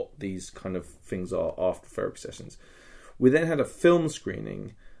generally what these kind of things are after therapy sessions. We then had a film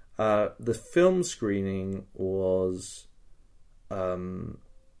screening. The film screening was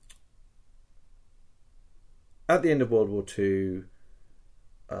at the end of World War II.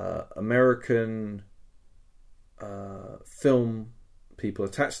 American film people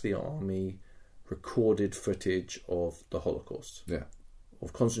attached to the army recorded footage of the Holocaust,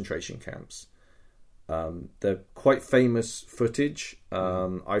 of concentration camps. They're quite famous footage.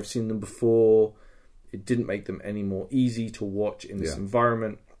 I've seen them before. It didn't make them any more easy to watch in this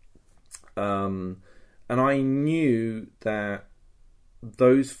environment. And I knew that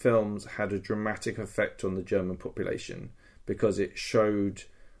those films had a dramatic effect on the German population because it showed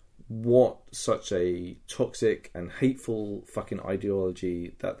what such a toxic and hateful fucking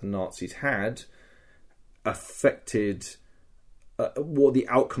ideology that the Nazis had affected, what the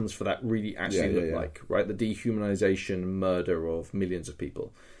outcomes for that really actually looked like, right? The dehumanization, murder of millions of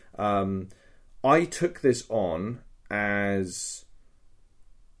people. I took this on as,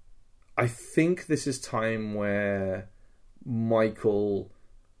 I think this is time where Michael,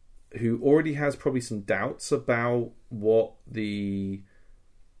 who already has probably some doubts about what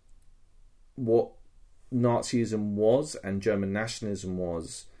Nazism was and German nationalism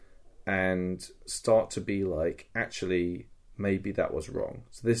was, and start to be like, actually, maybe that was wrong.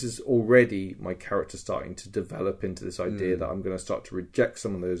 So this is already my character starting to develop into this idea that I'm going to start to reject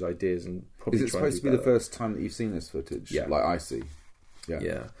some of those ideas and probably Is it supposed to be the first time that you've seen this footage? Yeah. Like I see.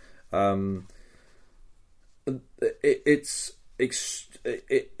 Yeah. It's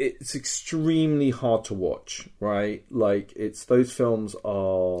extremely hard to watch, right? Like, it's, those films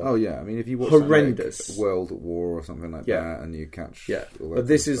are I mean, if you watch horrendous, like World at War or something like that, and you catch all that but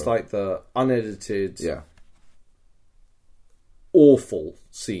this is stuff. like the unedited, awful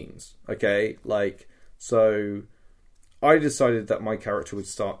scenes. Okay, like, so I decided that my character would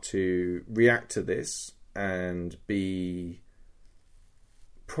start to react to this and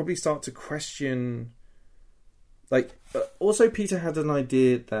probably start to question. Like, also Peter had an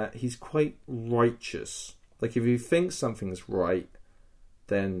idea that he's quite righteous. Like, if he thinks something's right,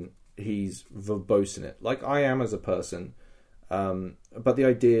 then he's verbose in it. Like I am as a person. But the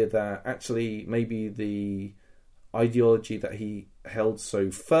idea that actually maybe the ideology that he held so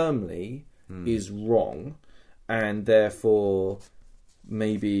firmly is wrong, and therefore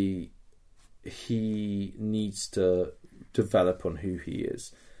maybe he needs to develop on who he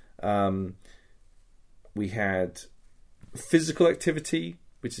is. We had physical activity,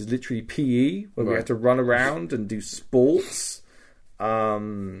 which is literally PE, where we had to run around and do sports.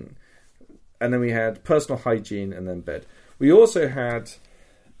 And then we had personal hygiene and then bed. We also had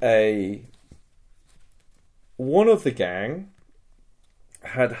one of the gang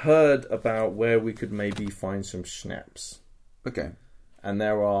had heard about where we could maybe find some schnapps. Okay. And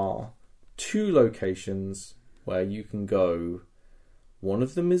there are 2 locations where you can go. One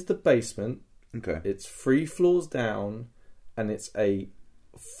of them is the basement. Okay. It's 3 floors down, and it's a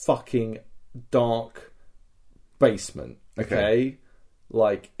fucking dark basement. Okay?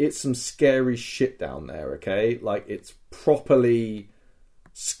 Like, it's some scary shit down there, okay? Like, it's properly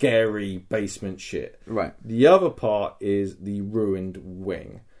scary basement shit. Right. The other part is the ruined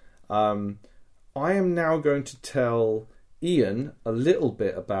wing. I am now going to tell Ian a little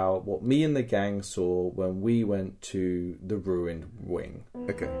bit about what me and the gang saw when we went to the ruined wing.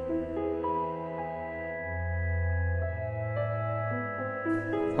 Okay.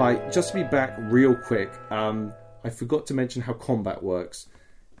 Hi, just to be back real quick, I forgot to mention how combat works.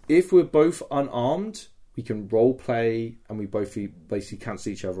 If we're both unarmed, we can role play and we both basically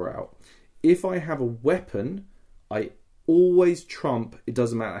cancel each other out. If I have a weapon, I always trump, it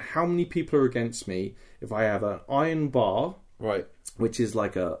doesn't matter how many people are against me. If I have an iron bar, right, which is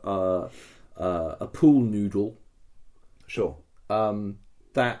like a pool noodle, sure,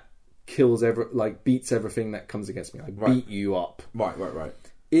 that kills beats everything that comes against me. I beat you up. Right.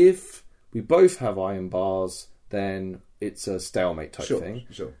 If we both have iron bars, then it's a stalemate type thing.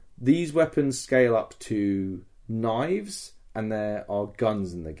 Sure. These weapons scale up to knives, and there are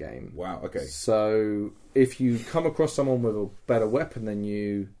guns in the game. Wow. Okay. So if you come across someone with a better weapon than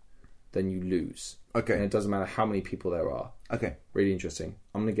you lose. Okay. And it doesn't matter how many people there are. Okay. Really interesting.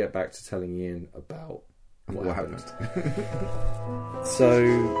 I'm going to get back to telling Ian about what happened.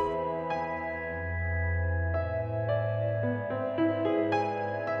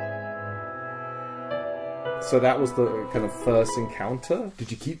 So that was the kind of first encounter.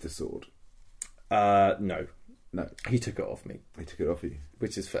 Did you keep the sword? No. No. He took it off me. He took it off you?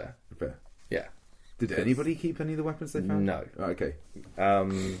 Which is fair. Fair. Yeah. Did anybody keep any of the weapons they found? No. Oh, okay.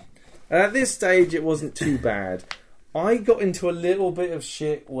 At this stage, it wasn't too bad. I got into a little bit of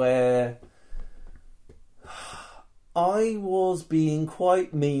shit where I was being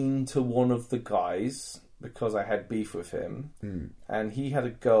quite mean to one of the guys because I had beef with him, and he had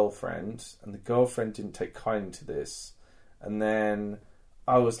a girlfriend, and the girlfriend didn't take kindly to this, and then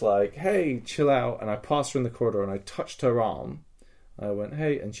I was like, hey, chill out, and I passed her in the corridor and I touched her arm. I went,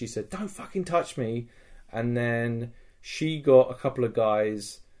 hey, and she said, don't fucking touch me, and then she got a couple of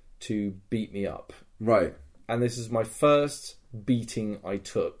guys to beat me up. Right. And this is my first beating I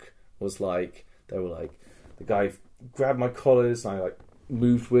took, was like, they were like, the guy grabbed my collars and I like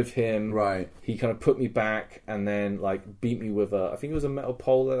moved with him. Right. He kind of put me back and then like beat me with I think it was a metal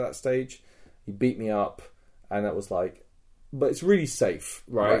pole at that stage. He beat me up and that was like, but it's really safe,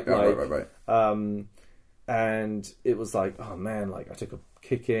 right? Right. And it was like, oh man, like I took a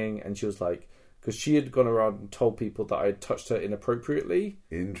kicking, and she was like, because she had gone around and told people that I had touched her inappropriately.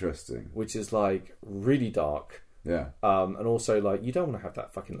 Interesting. Which is like really dark. Yeah. And also like, you don't want to have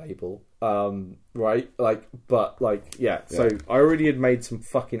that fucking label. Right? Like, but like, yeah. So I already had made some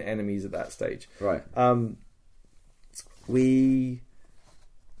fucking enemies at that stage. Right. We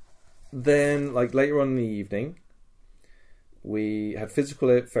then, like later on in the evening, we had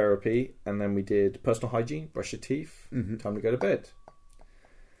physical therapy, and then we did personal hygiene, brush your teeth, time to go to bed.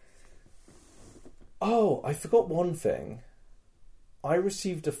 Oh, I forgot one thing. I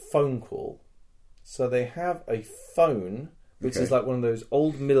received a phone call. So they have a phone, which is like one of those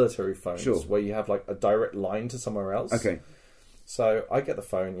old military phones where you have like a direct line to somewhere else. Okay. So I get the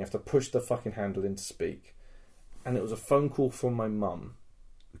phone, you have to push the fucking handle in to speak. And it was a phone call from my mum.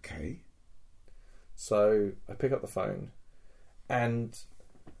 Okay. So I pick up the phone, and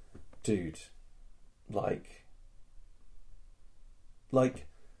dude, like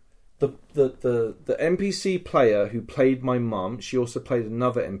the NPC player who played my mum, she also played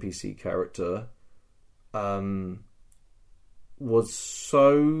another NPC character, was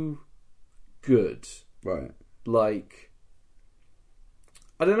so good. Right. Like,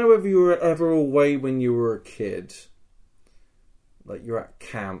 I don't know whether you were ever away when you were a kid. Like, you're at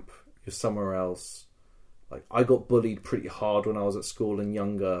camp, you're somewhere else. Like, I got bullied pretty hard when I was at school and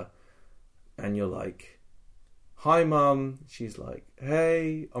younger. And you're like, hi, Mum. She's like,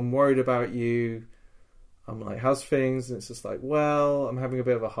 hey, I'm worried about you. I'm like, how's things? And it's just like, well, I'm having a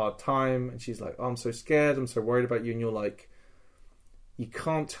bit of a hard time. And she's like, oh, I'm so scared. I'm so worried about you. And you're like, you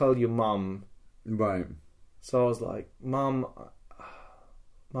can't tell your mum. Right. So I was like, Mum,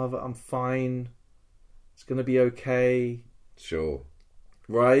 Mother, I'm fine. It's going to be okay. Sure.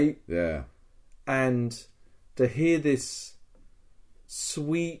 Right? Yeah. And to hear this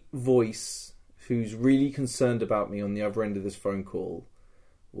sweet voice who's really concerned about me on the other end of this phone call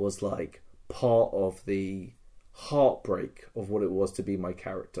was like part of the heartbreak of what it was to be my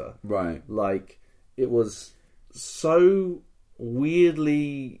character. Right. Like, it was so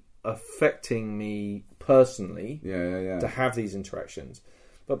weirdly affecting me personally to have these interactions.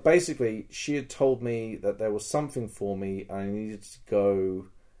 But basically, she had told me that there was something for me and I needed to go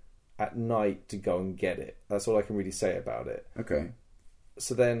at night to go and get it. That's all I can really say about it. Okay.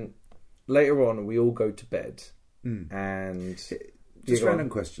 So then, later on, we all go to bed. And... Just a random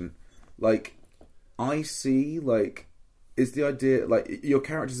question. Like, I see, like, is the idea, like, your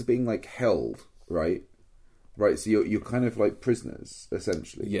characters are being, like, held, right? Right, so you're kind of, like, prisoners,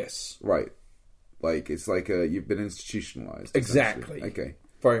 essentially. Yes. Right. Like, it's like you've been institutionalized. Exactly. Okay.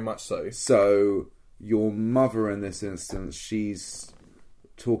 Very much so. So, your mother in this instance, she's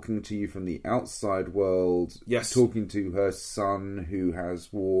talking to you from the outside world. Yes. Talking to her son who has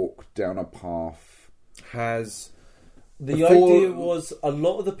walked down a path. The idea was a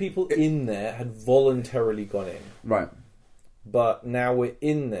lot of the people in there had voluntarily gone in. Right. But now we're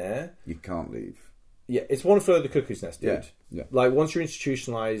in there. You can't leave. Yeah, it's one flew over the cuckoo's nest, dude. Yeah. Like, once you're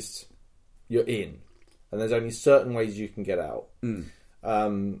institutionalized, you're in. And there's only certain ways you can get out.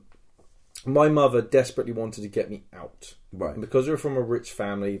 My mother desperately wanted to get me out. Right. And because we were from a rich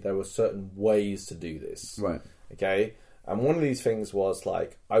family, there were certain ways to do this. Right. Okay? And one of these things was,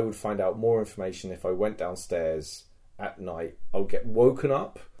 like, I would find out more information if I went downstairs at night. I would get woken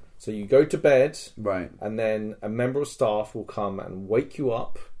up. So you go to bed. Right. And then a member of staff will come and wake you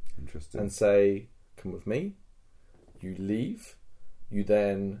up. Interesting. And say, come with me. You leave. You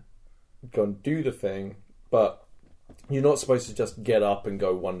then go and do the thing. But you're not supposed to just get up and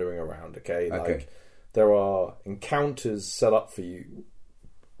go wandering around, okay? Like, there are encounters set up for you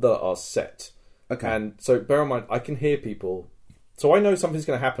that are set. Okay. And so bear in mind, I can hear people. So I know something's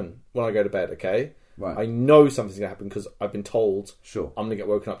going to happen when I go to bed, okay? Right. I know something's going to happen because I've been told Sure. I'm going to get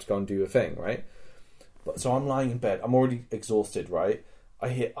woken up to go and do a thing, right? But so I'm lying in bed. I'm already exhausted, right? I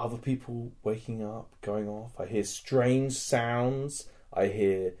hear other people waking up, going off. I hear strange sounds. I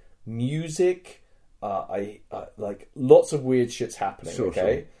hear music. I like lots of weird shit's happening, Sure.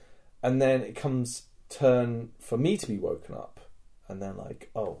 And then it comes turn for me to be woken up. And they're like,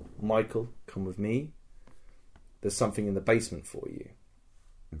 oh, Michael, come with me. There's something in the basement for you.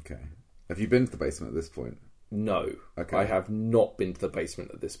 Okay. Have you been to the basement at this point? No. Okay. I have not been to the basement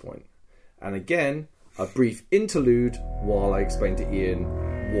at this point. And again, a brief interlude while I explain to Ian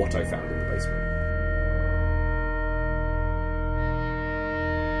what I found in the basement.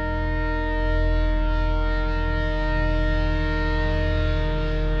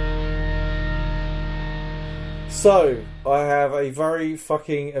 So, I have a very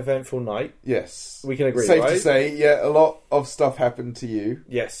fucking eventful night. Yes. We can agree, Safe right? to say, yeah, a lot of stuff happened to you.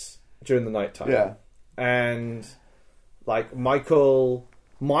 Yes, during the night time. Yeah. And, like, Michael,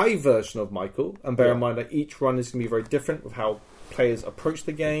 my version of Michael, and bear in mind that each run is going to be very different with how players approach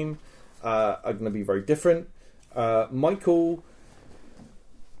the game, are going to be very different. Michael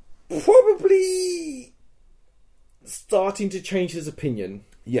probably starting to change his opinion.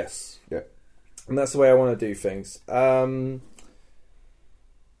 Yes. Yeah. And that's the way I want to do things.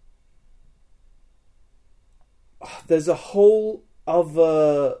 There's a whole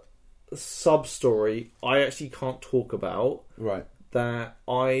other sub-story I actually can't talk about. Right. That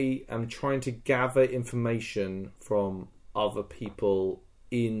I am trying to gather information from other people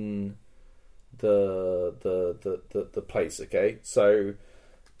in the place, okay? So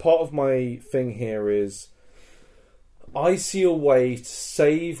part of my thing here is I see a way to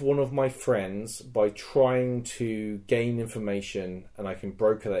save one of my friends by trying to gain information, and I can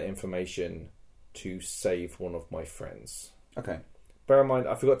broker that information to save one of my friends. Okay. Bear in mind,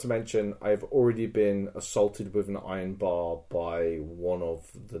 I forgot to mention, I've already been assaulted with an iron bar by one of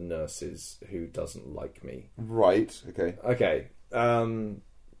the nurses who doesn't like me. Right. Okay. Okay.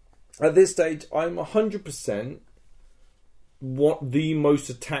 At this stage, I'm 100% the most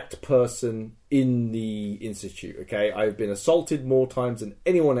attacked person in the institute. Okay, I've been assaulted more times than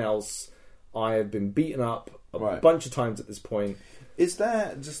anyone else. I have been beaten up a bunch of times at this point. Is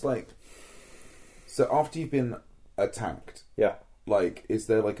that just like so? After you've been attacked, yeah. Like, is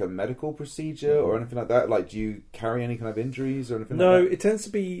there like a medical procedure or anything like that? Like, do you carry any kind of injuries or anything? No, like that? it tends to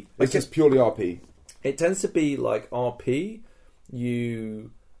be. It's just purely RP. It tends to be like RP. You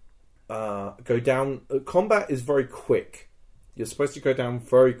go down. Combat is very quick. You're supposed to go down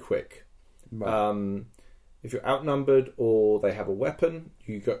very quick. Right. If you're outnumbered or they have a weapon,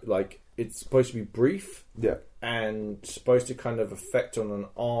 you go like it's supposed to be brief. Yeah. And supposed to kind of affect on an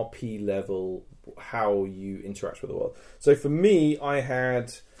RP level how you interact with the world. So for me, I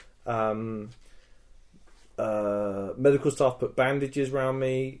had medical staff put bandages around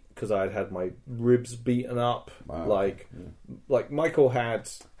me because I had my ribs beaten up. Wow. Like Michael had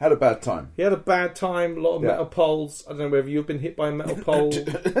a bad time. He had a bad time. A lot of metal poles. I don't know whether you've been hit by a metal pole.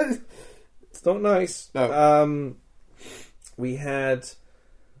 It's not nice. No. We had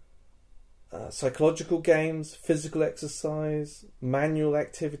psychological games, physical exercise, manual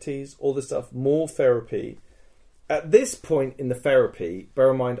activities, all this stuff, more therapy. At this point in the therapy,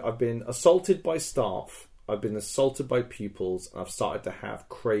 bear in mind, I've been assaulted by staff, I've been assaulted by pupils, and I've started to have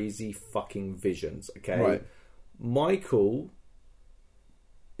crazy fucking visions, okay? Right. Michael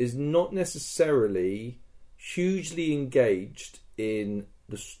is not necessarily hugely engaged in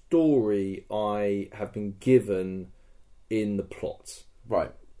the story I have been given in the plot.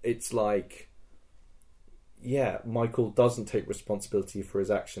 Right. It's like Michael doesn't take responsibility for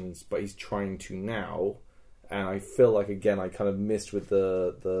his actions, but he's trying to now. And I feel like, again, I kind of missed with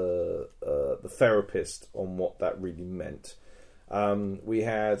the therapist on what that really meant. We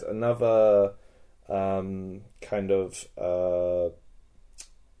had another kind of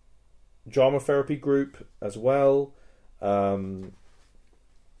drama therapy group as well.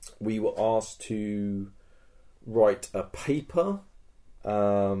 We were asked to write a paper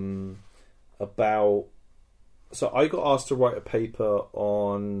about... So I got asked to write a paper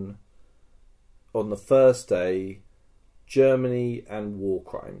on the first day, Germany and war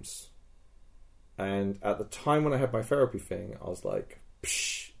crimes. And at the time when I had my therapy thing, I was like,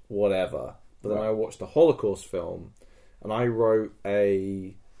 psh, whatever. But then I watched a Holocaust film, and I wrote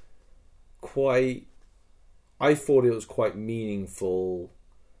I thought it was quite meaningful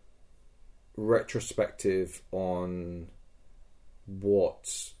retrospective on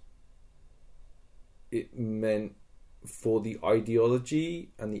what it meant for the ideology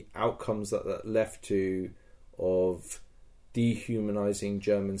and the outcomes that left to of dehumanizing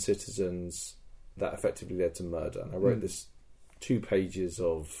German citizens that effectively led to murder. And I wrote this 2 pages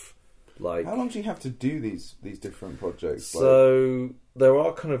of like... How long do you have to do these different projects? So there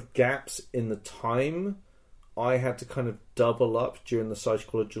are kind of gaps in the time. I had to kind of double up during the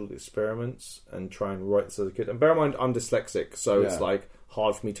psychological experiments and try and write this as a kid. And bear in mind, I'm dyslexic, so it's like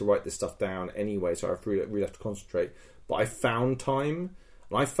hard for me to write this stuff down anyway, so I really have to concentrate. But I found time,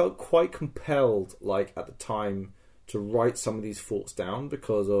 and I felt quite compelled, like at the time, to write some of these thoughts down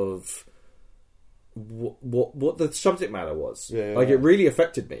because of what the subject matter was. It really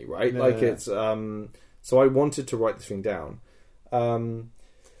affected me, right? It's so I wanted to write this thing down.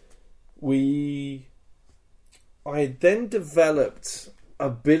 I then developed a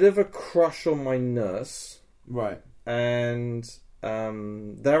bit of a crush on my nurse, right? And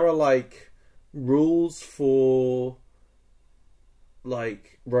there are like rules for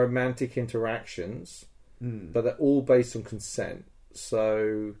like romantic interactions, but they're all based on consent.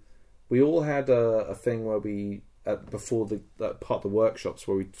 So we all had a thing where we before that part of the workshops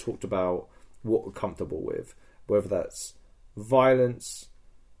where we talked about what we're comfortable with, whether that's violence,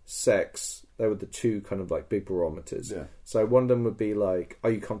 sex. They were the 2 kind of like big barometers. Yeah. So one of them would be like, are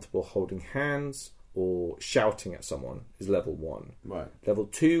you comfortable holding hands or shouting at someone? Is level 1. Right. Level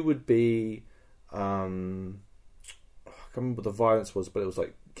 2 would be I can't remember what the violence was, but it was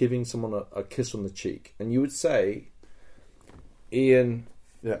like giving someone a kiss on the cheek. And you would say, Ian,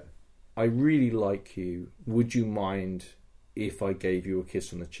 I really like you. Would you mind if I gave you a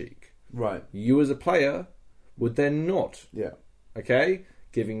kiss on the cheek? Right. You as a player would then not. Yeah. Okay?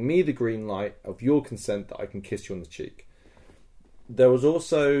 Giving me the green light of your consent that I can kiss you on the cheek. There was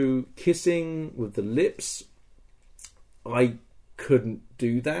also kissing with the lips. I couldn't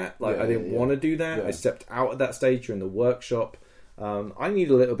do that. I didn't want to do that. Yeah. I stepped out at that stage during the workshop. I need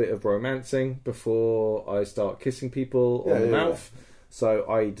a little bit of romancing before I start kissing people on the mouth. So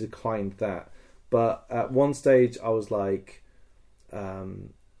I declined that. But at one stage I was like...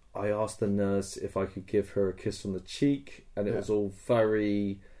 I asked the nurse if I could give her a kiss on the cheek, and it was all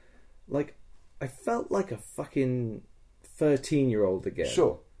very... Like, I felt like a fucking 13-year-old again.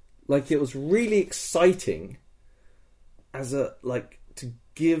 Sure. Like, it was really exciting as a... Like, to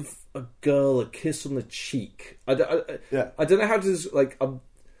give a girl a kiss on the cheek. I don't know how to...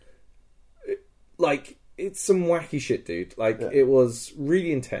 Like, it's some wacky shit, dude. Like, it was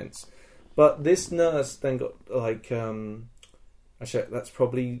really intense. But this nurse then got, like... Actually, that's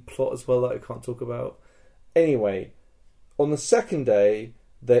probably plot as well that I can't talk about. Anyway, on the second day,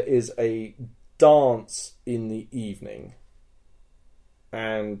 there is a dance in the evening.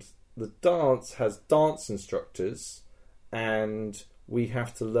 And the dance has dance instructors. And we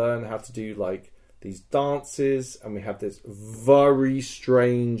have to learn how to do, like, these dances. And we have this very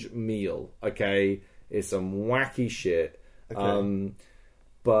strange meal, okay? It's some wacky shit. Okay.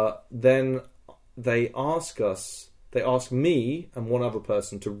 But then they ask me and one other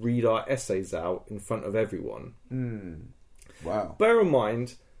person to read our essays out in front of everyone. Wow. Bear in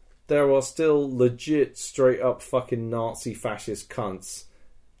mind, there are still legit, straight up fucking Nazi fascist cunts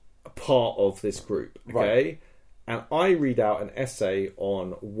a part of this group, okay? Right. And I read out an essay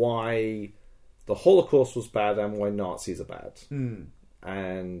on why the Holocaust was bad and why Nazis are bad.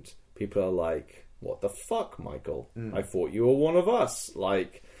 And people are like, what the fuck, Michael? I thought you were one of us.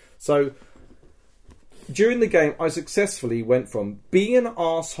 Like, so... During the game, I successfully went from being an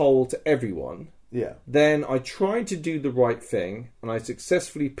asshole to everyone. Yeah. Then I tried to do the right thing, and I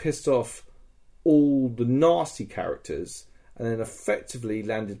successfully pissed off all the nasty characters, and then effectively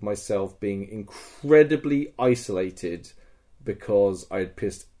landed myself being incredibly isolated because I had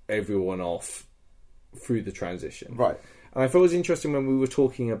pissed everyone off through the transition. Right. And I thought it was interesting when we were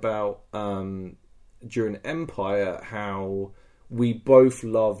talking about during Empire how we both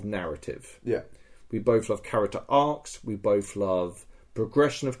love narrative. Yeah. We both love character arcs. We both love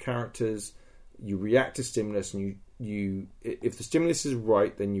progression of characters. You react to stimulus, and you if the stimulus is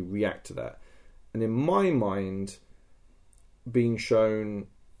right, then you react to that. And in my mind, being shown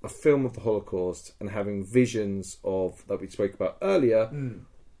a film of the Holocaust and having visions of that we spoke about earlier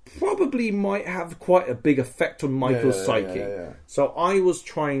probably might have quite a big effect on Michael's psyche. Yeah. So I was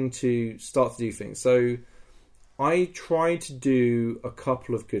trying to start to do things. So I tried to do a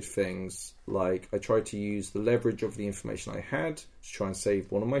couple of good things. Like I tried to use the leverage of the information I had to try and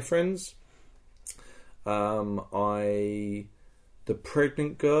save one of my friends. The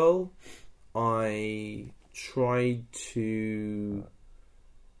pregnant girl, I tried to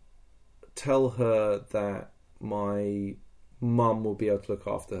tell her that my mum will be able to look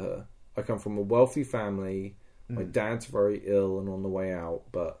after her. I come from a wealthy family. My dad's very ill and on the way out,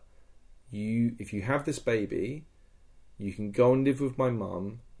 but if you have this baby, you can go and live with my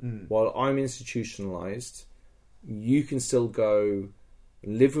mum while I'm institutionalized. You can still go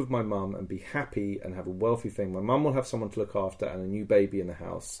live with my mum and be happy and have a wealthy thing. My mum will have someone to look after and a new baby in the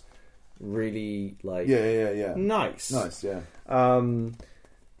house. Really, like... Yeah. Nice, yeah.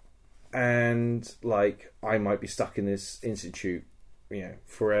 And, like, I might be stuck in this institute,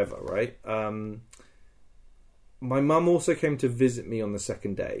 forever, right? My mum also came to visit me on the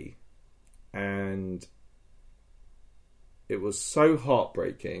second day. And it was so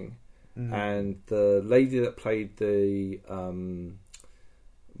heartbreaking. And the lady that played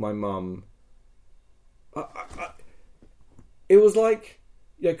my mum, it was like,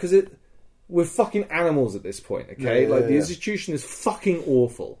 because we're fucking animals at this point, okay? The institution is fucking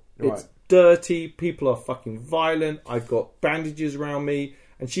awful. Right. It's dirty, people are fucking violent, I've got bandages around me,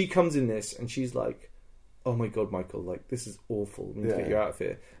 and she comes in this and she's like, oh my god, Michael, like, this is awful, we need to get you out of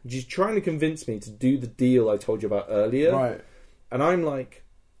here. And she's trying to convince me to do the deal I told you about earlier. Right. And I'm like,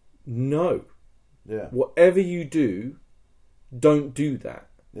 no. Yeah. Whatever you do, don't do that.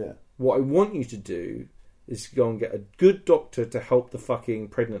 Yeah. What I want you to do is go and get a good doctor to help the fucking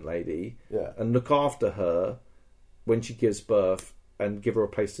pregnant lady and look after her when she gives birth and give her a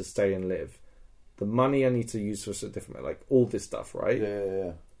place to stay and live. The money I need to use for something different, like all this stuff, right?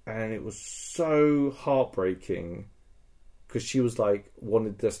 Yeah. And it was so heartbreaking because she was like,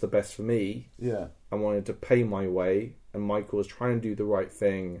 wanted just the best for me. Yeah. And wanted to pay my way. And Michael was trying to do the right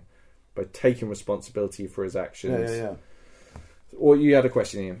thing by taking responsibility for his actions. Yeah. Or you had a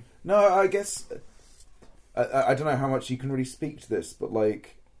question, Ian? No, I guess... I don't know how much you can really speak to this, but,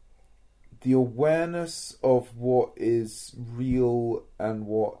 like, the awareness of what is real and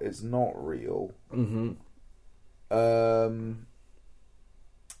what is not real.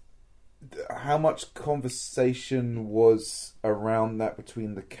 How much conversation was around that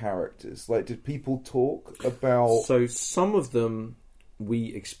between the characters? Like, did people talk about... So, some of them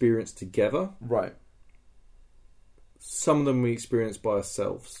we experienced together. Right. Some of them we experienced by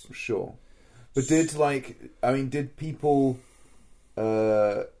ourselves. Sure. But did people...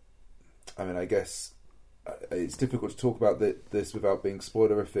 I guess it's difficult to talk about this without being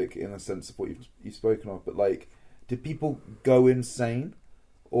spoilerific in the sense of what you've spoken of, but, like, did people go insane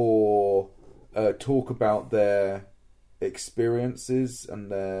or talk about their experiences and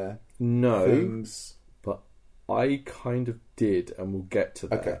their things? But I kind of did, and we'll get to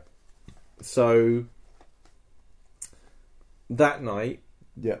that. Okay. So, that night...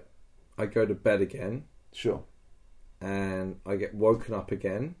 Yeah. I go to bed again. Sure. And I get woken up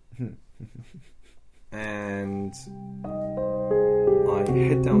again. And I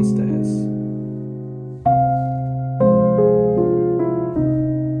head downstairs.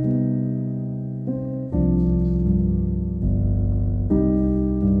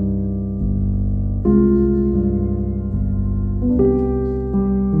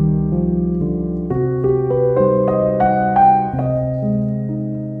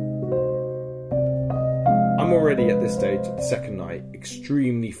 Second night,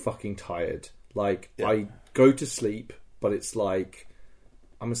 extremely fucking tired. Like, I go to sleep, but it's like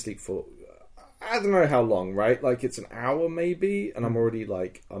I'm asleep for I don't know how long, right? Like, it's an hour maybe, and I'm already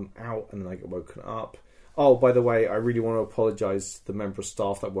like, I'm out, and then I get woken up. Oh, by the way, I really want to apologise to the member of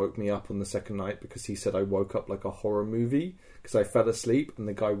staff that woke me up on the second night, because he said I woke up like a horror movie because I fell asleep and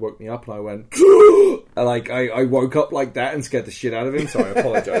the guy woke me up and I went and like I woke up like that and scared the shit out of him, so I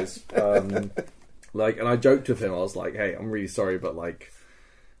apologise. Like, and I joked with him. I was like, "Hey, I'm really sorry, but like,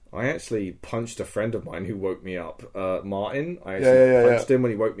 I actually punched a friend of mine who woke me up, Martin. I actually punched him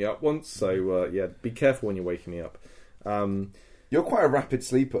when he woke me up once. So be careful when you're waking me up." You're quite a rapid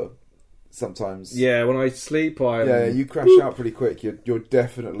sleeper. sometimes. Yeah, when I sleep, you crash out pretty quick. You're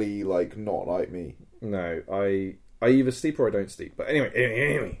definitely like not like me. No, I either sleep or I don't sleep. But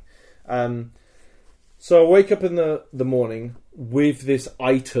anyway. So I wake up in the morning with this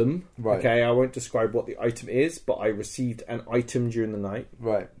item. Right. Okay, I won't describe what the item is, but I received an item during the night.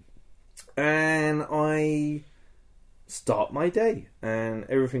 Right. And I start my day, and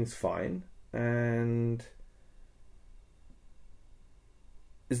everything's fine. And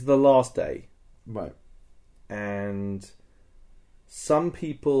it's the last day. Right. And some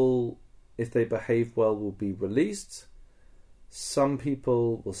people, if they behave well, will be released. Some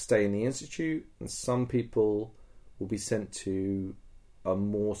people will stay in the institute, and some people will be sent to a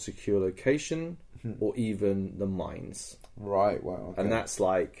more secure location, or even the mines. Right. Wow. Okay. And that's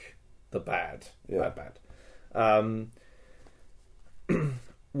like the bad. Yeah. Bad.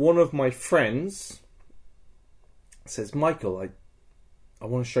 One of my friends says, Michael, I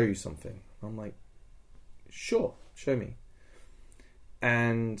want to show you something. I'm like, sure, show me.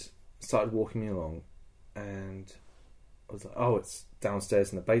 And started walking me along, and I was like, oh, it's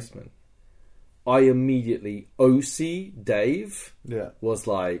downstairs in the basement. I immediately, OC Dave was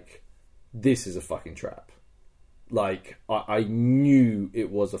like, this is a fucking trap. Like, I knew it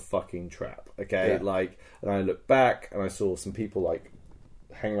was a fucking trap, okay? Yeah. Like, and I looked back, and I saw some people, like,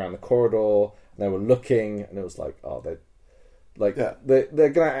 hang around the corridor, and they were looking, and it was like, oh, they're clicking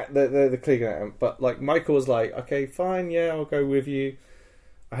at him. But, like, Michael was like, okay, fine, yeah, I'll go with you.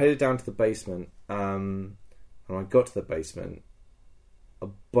 I headed down to the basement, and when I got to the basement, a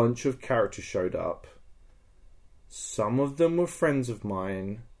bunch of characters showed up. Some of them were friends of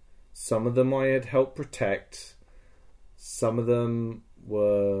mine. Some of them I had helped protect. Some of them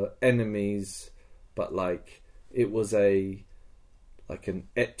were enemies. But, like, it was an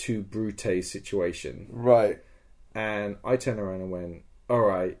et tu brute situation. Right. And I turned around and went,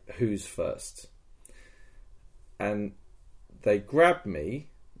 alright, who's first? And they grabbed me.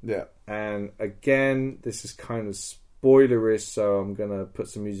 Yeah. And again, this is kind of spoilerish, so I'm going to put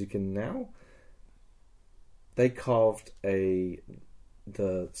some music in now. They carved the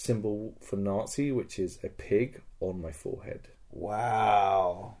symbol for Nazi, which is a pig, on my forehead.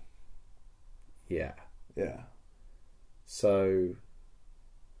 Wow. Yeah. Yeah. So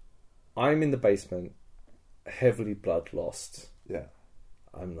I'm in the basement, heavily blood lost. Yeah.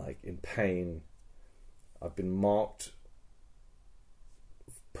 I'm like in pain. I've been marked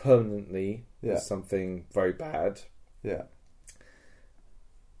permanently with something very bad. Yeah.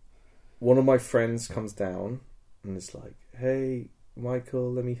 One of my friends comes down and is like, hey,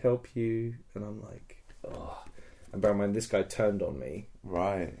 Michael, let me help you. And I'm like, oh. And bear in mind, this guy turned on me.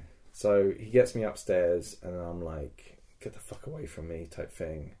 Right. So he gets me upstairs, and I'm like, get the fuck away from me type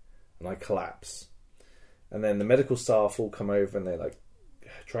thing. And I collapse. And then the medical staff all come over, and they like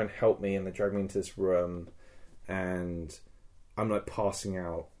try and help me, and they drag me into this room, and I'm like passing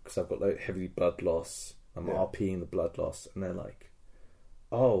out because I've got like heavy blood loss. I'm RPing the blood loss, and they're like,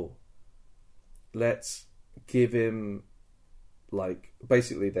 oh, let's give him, like,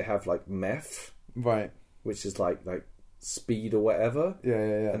 basically they have like meth, right, which is like speed or whatever.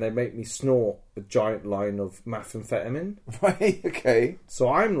 Yeah. And they make me snort a giant line of methamphetamine. Right. Okay. So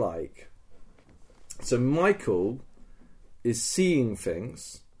I'm like, so Michael is seeing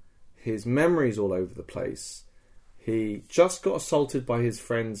things. His memory's all over the place. He just got assaulted by his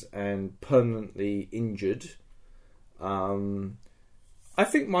friends and permanently injured. I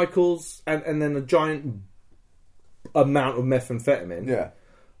think Michael's... And then a giant amount of methamphetamine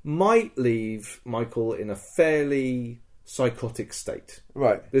might leave Michael in a fairly psychotic state.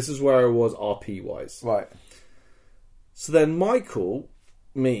 Right. This is where I was RP-wise. Right. So then Michael,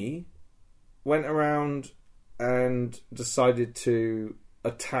 me, went around and decided to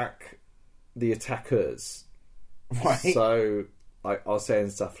attack the attackers. Right. So I was saying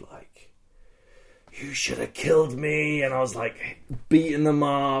stuff like, you should have killed me, and I was like beating them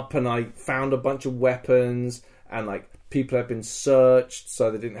up, and I found a bunch of weapons, and like people had been searched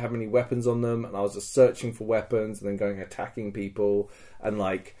so they didn't have any weapons on them, and I was just searching for weapons and then going attacking people, and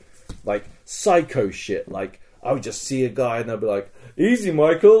like psycho shit. Like I would just see a guy and they'd be like, easy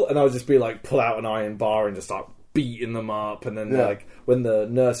Michael, and I would just be like, pull out an iron bar and just start beating them up, and then like when the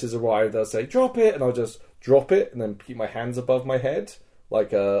nurses arrived they'll say drop it, and I'll just drop it and then keep my hands above my head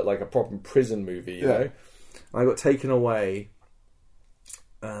like a proper prison movie, you know. I got taken away.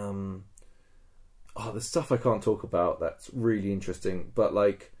 There's stuff I can't talk about that's really interesting, but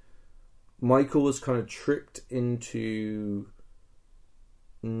like Michael was kind of tricked into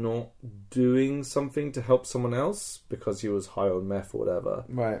not doing something to help someone else because he was high on meth or whatever.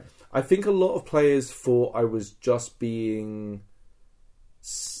 Right. I think a lot of players thought I was just being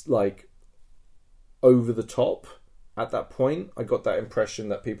like over the top at that point. I got that impression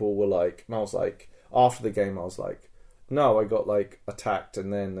that people were like, and I was like, after the game, I was like, no, I got like attacked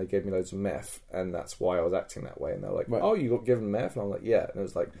and then they gave me loads of meth and that's why I was acting that way. And they're like, oh, you got given meth? And I'm like, yeah. And it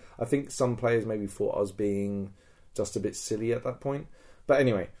was like, I think some players maybe thought I was being just a bit silly at that point. But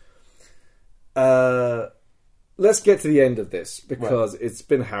anyway, let's get to the end of this because it's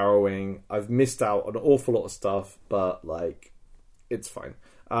been harrowing. I've missed out on an awful lot of stuff, but like, it's fine.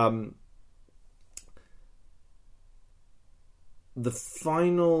 The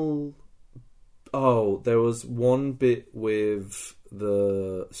final... Oh, there was one bit with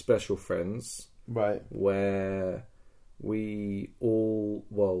the special friends. Right. Where we all,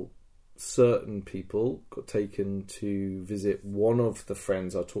 well, certain people got taken to visit one of the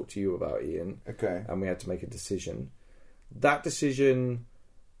friends I talked to you about, Ian. Okay. And we had to make a decision. That decision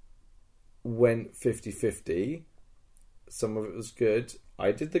went 50-50. Some of it was good.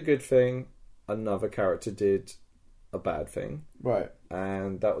 I did the good thing. Another character did a bad thing. Right.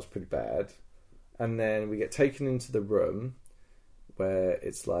 And that was pretty bad. And then we get taken into the room where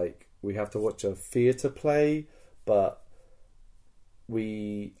it's like we have to watch a theatre play, but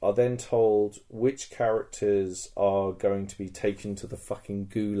we are then told which characters are going to be taken to the fucking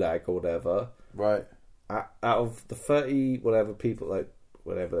gulag or whatever. Right. Out of the 30 whatever people, like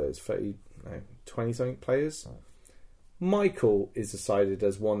whatever it is, 30, no, 20 something players, Michael is decided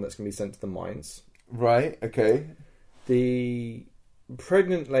as one that's going to be sent to the mines. Right, okay. The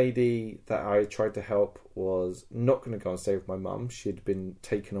pregnant lady that I tried to help was not going to go and stay with my mum. She'd been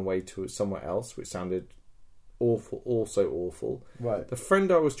taken away to somewhere else, which sounded awful, also awful. Right. The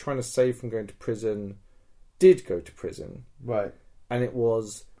friend I was trying to save from going to prison did go to prison. Right. And it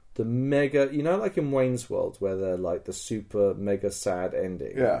was the mega, you know, like in Wayne's World, where they're like the super mega sad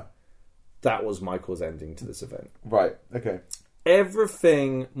ending. Yeah. That was Michael's ending to this event. Right, okay.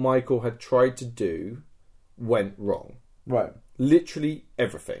 Everything Michael had tried to do went wrong. Right. Literally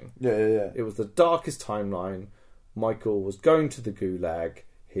everything. Yeah. It was the darkest timeline. Michael was going to the gulag.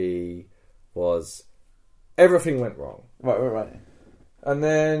 He was... Everything went wrong. Right. And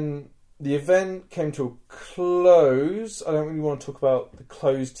then the event came to a close. I don't really want to talk about the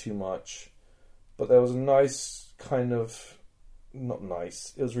close too much. But there was a nice kind of... Not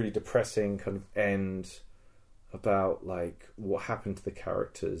nice. It was really depressing kind of end about like what happened to the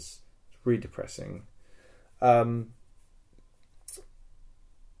characters. It's really depressing.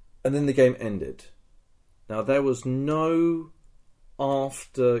 And then the game ended. Now, there was no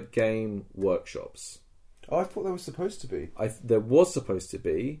after-game workshops. Oh, I thought there was supposed to be. There was supposed to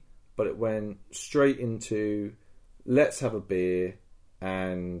be, but it went straight into, let's have a beer,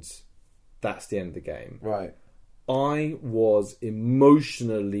 and that's the end of the game. Right. I was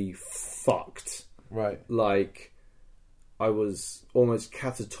emotionally fucked. Right. Like, I was almost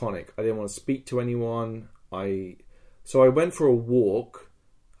catatonic. I didn't want to speak to anyone. So I went for a walk.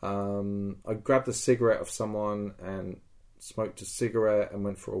 I grabbed a cigarette off someone and smoked a cigarette and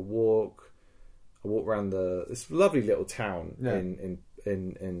went for a walk. I walked around this lovely little town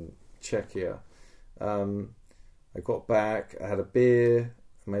in Czechia. I got back. I had a beer.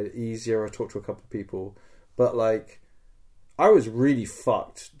 I made it easier. I talked to a couple of people, but like, I was really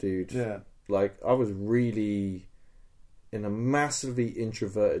fucked, dude. Yeah. Like, I was really in a massively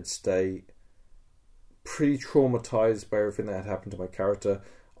introverted state, pretty traumatized by everything that had happened to my character.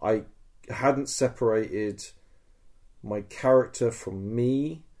 I hadn't separated my character from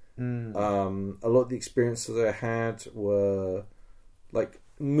me. A lot of the experiences that I had were like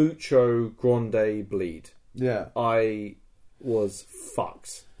mucho grande bleed. Yeah. I was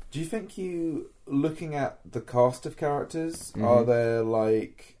fucked. Do you think looking at the cast of characters, are there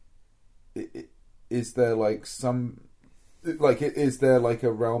like... Is there like some... Like, is there like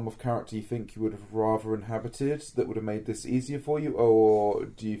a realm of character you think you would have rather inhabited that would have made this easier for you, or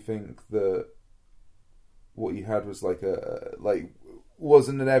do you think that what you had was was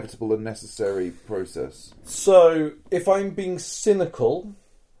an inevitable and necessary process? So, if I'm being cynical,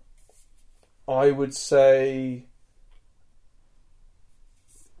 I would say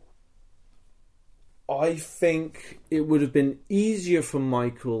I think it would have been easier for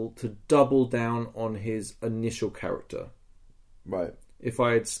Michael to double down on his initial character. Right. If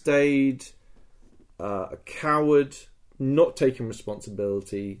I had stayed a coward, not taking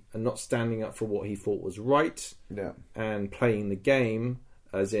responsibility, and not standing up for what he thought was right, and playing the game,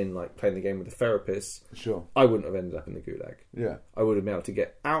 as in like playing the game with the therapist, sure, I wouldn't have ended up in the gulag. Yeah. I would have been able to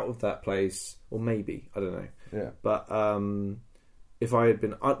get out of that place, or maybe, I don't know. Yeah. But if I had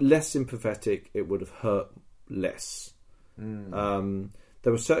been less sympathetic, it would have hurt less.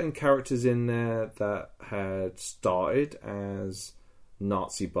 There were certain characters in there that had started as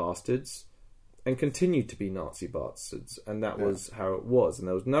Nazi bastards, and continued to be Nazi bastards, and that was how it was. And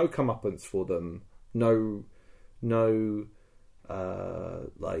there was no comeuppance for them, no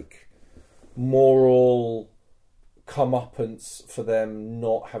like moral comeuppance for them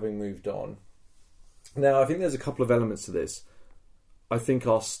not having moved on. Now, I think there's a couple of elements to this. I think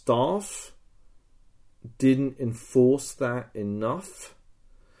our staff didn't enforce that enough.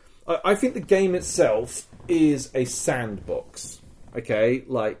 I think the game itself is a sandbox. Okay,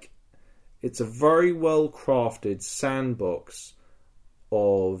 like it's a very well crafted sandbox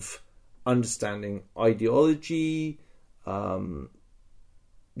of understanding ideology,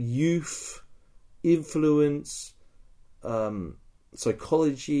 youth, influence,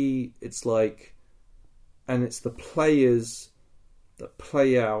 psychology. It's like, and it's the players that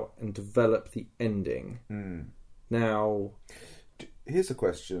play out and develop the ending. Now, here's a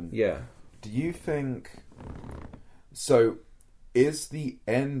question. Yeah. Do you think... So, is the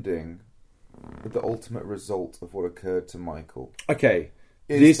ending the ultimate result of what occurred to Michael? Okay.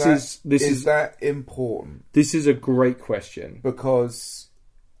 Is that important? This is a great question. Because...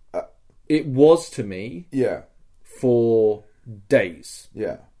 it was to me... Yeah. For days.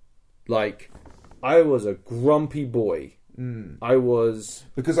 Yeah. Like, I was a grumpy boy. I was...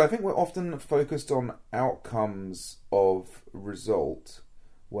 Because I think we're often focused on outcomes of result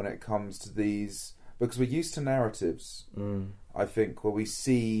when it comes to these... Because we're used to narratives, I think, where we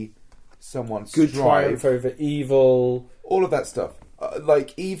see someone good strive... triumph over evil. All of that stuff.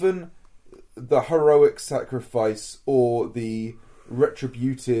 Like, even the heroic sacrifice or the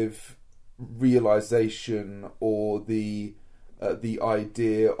retributive realization or the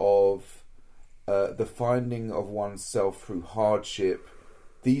idea of the finding of oneself through hardship,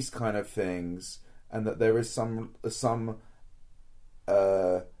 these kind of things, and that there is some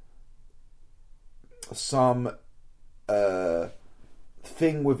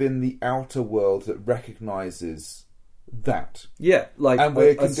thing within the outer world that recognizes that. Yeah, like and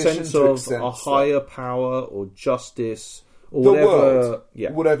we're a sense of a higher power or justice or the whatever. World,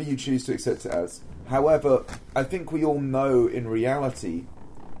 yeah. Whatever you choose to accept it as. However, I think we all know in reality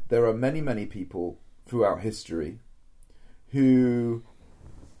there are many, many people throughout history who,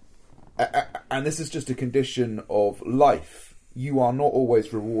 and this is just a condition of life, you are not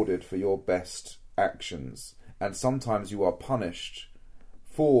always rewarded for your best actions, and sometimes you are punished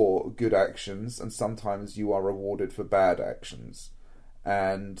for good actions, and sometimes you are rewarded for bad actions.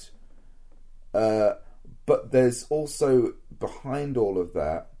 And but there's also, behind all of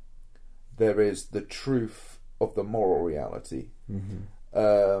that, there is the truth of the moral reality.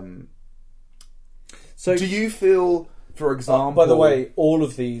 So do you feel, for example... by the way, all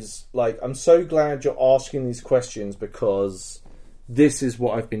of these, like, I'm so glad you're asking these questions because this is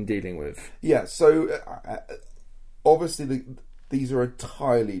what I've been dealing with. Yeah, so obviously these are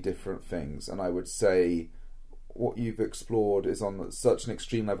entirely different things, and I would say what you've explored is on such an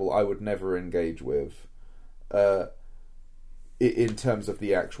extreme level I would never engage with in terms of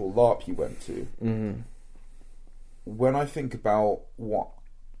the actual LARP you went to. When I think about what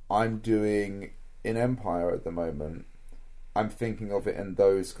I'm doing in Empire at the moment, I'm thinking of it in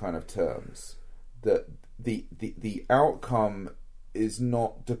those kind of terms. That the outcome is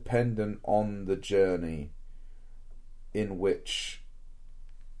not dependent on the journey in which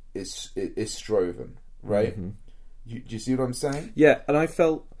is striven, right? Do you see what I'm saying? Yeah, and I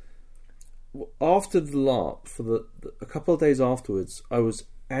felt after the LARP, for a couple of days afterwards, I was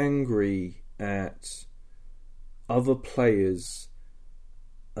angry at other players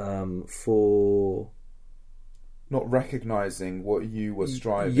for not recognizing what you were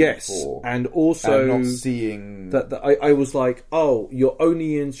striving for, and also and not seeing that I was like, oh, you're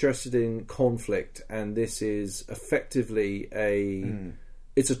only interested in conflict, and this is effectively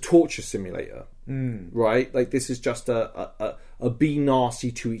it's a torture simulator, right? Like, this is just a be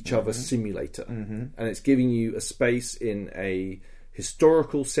nasty to each other simulator, and it's giving you a space in a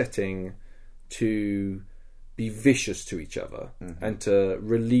historical setting to be vicious to each other and to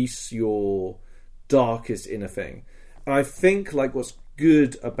release your darkest inner thing. And I think, like, what's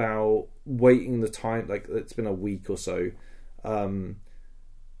good about waiting the time, like, it's been a week or so,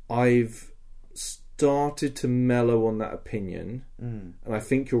 I've started to mellow on that opinion, and I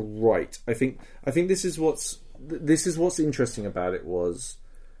think you're right. I think this is what's interesting about it. Was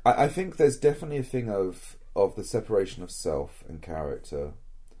I think there's definitely a thing of the separation of self and character.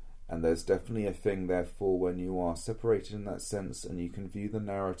 And there's definitely a thing, therefore, when you are separated in that sense and you can view the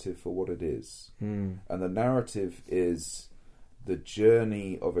narrative for what it is. And the narrative is the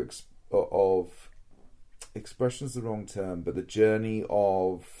journey of expression is the wrong term, but the journey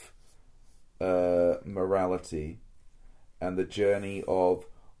of morality and the journey of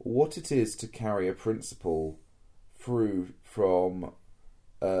what it is to carry a principle through from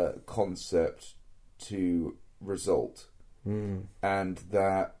concept to result, and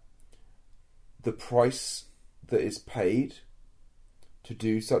that the price that is paid to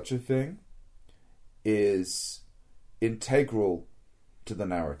do such a thing is integral to the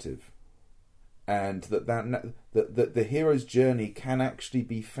narrative, and that the hero's journey can actually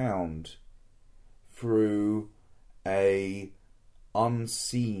be found through a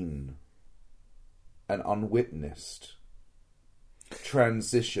unseen and unwitnessed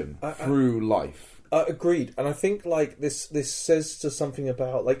transition through life. Agreed, and I think like this says to something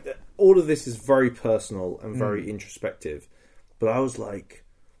about like all of this is very personal and very introspective, but I was like,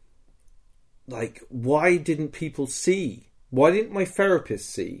 why didn't people see? Why didn't my therapist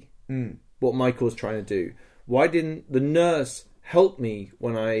see what Michael was trying to do? Why didn't the nurse help me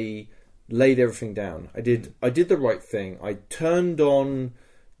when I laid everything down? I did the right thing. I turned on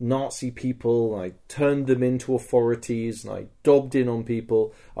Nazi people, I turned them into authorities, and I dobbed in on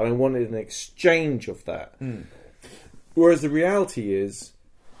people, and I wanted an exchange of that. Whereas the reality is,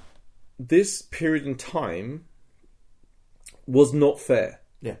 this period in time was not fair.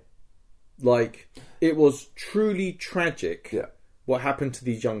 Yeah. Like, it was truly tragic. Yeah. What happened to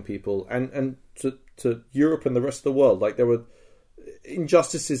these young people and to Europe and the rest of the world. Like, there were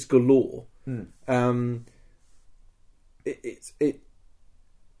injustices galore.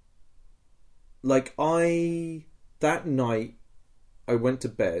 That night I went to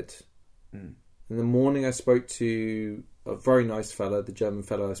bed. In the morning I spoke to a very nice fella, the German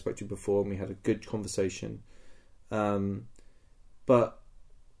fella I spoke to before, and we had a good conversation. But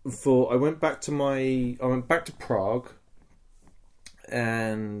I went back to Prague,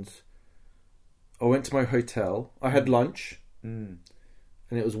 and I went to my hotel. I had lunch, and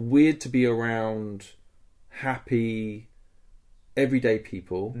it was weird to be around happy, everyday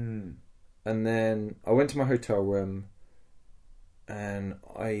people. And then I went to my hotel room, and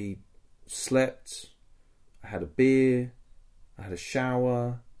I slept. I had a beer. I had a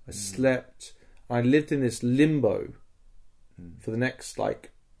shower. I slept. I lived in this limbo for the next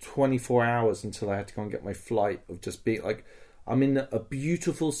 24 hours until I had to go and get my flight, of just being like, I'm in a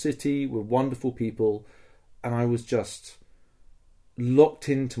beautiful city with wonderful people, and I was just locked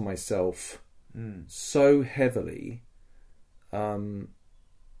into myself so heavily.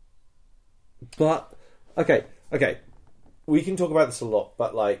 But okay, we can talk about this a lot,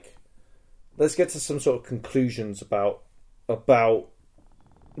 but let's get to some sort of conclusions about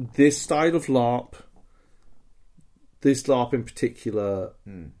this style of LARP, this LARP in particular.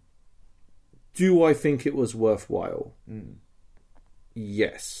 Do I think it was worthwhile?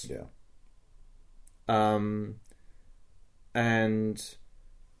 Yes. Yeah. And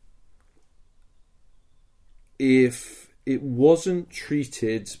if it wasn't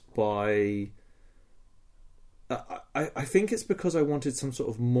treated by... I think it's because I wanted some sort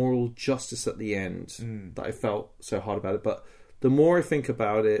of moral justice at the end that I felt so hard about it. But the more I think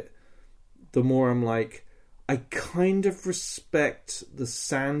about it, the more I'm like, I kind of respect the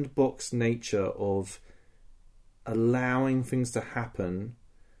sandbox nature of allowing things to happen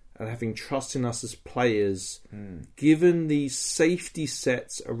and having trust in us as players, given the safety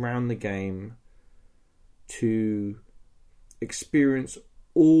sets around the game, to experience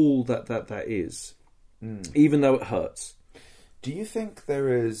all that is, even though it hurts. Do you think there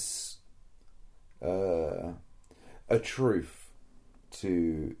is a truth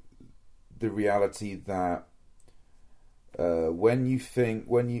to the reality that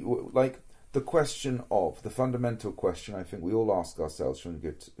the question of the fundamental question, I think we all ask ourselves in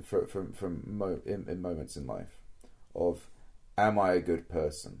moments in life of, am I a good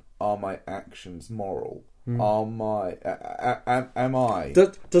person? Are my actions moral? Am I?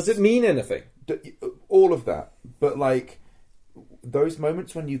 Does it mean anything? All of that, but those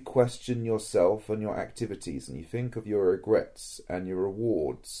moments when you question yourself and your activities, and you think of your regrets and your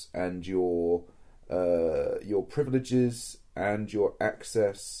rewards and your privileges and your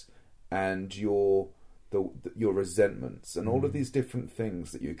access and your resentments and all of these different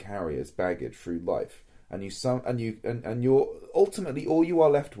things that you carry as baggage through life, and you're ultimately, all you are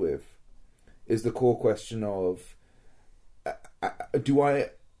left with is the core question of, do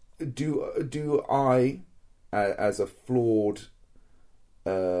I as a flawed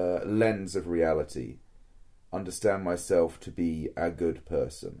lens of reality understand myself to be a good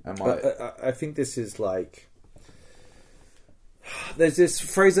person? I think this is there's this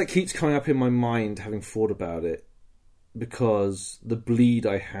phrase that keeps coming up in my mind, having thought about it, because the bleed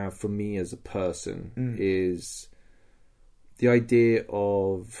I have for me as a person is the idea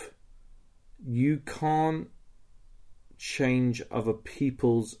of, you can't change other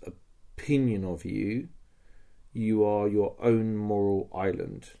people's opinion of you, you are your own moral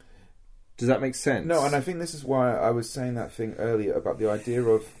island. Does that make sense? No, and I think this is why I was saying that thing earlier about the idea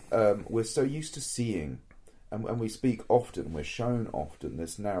of we're so used to seeing, and we speak often, we're shown often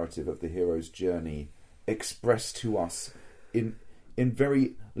this narrative of the hero's journey expressed to us in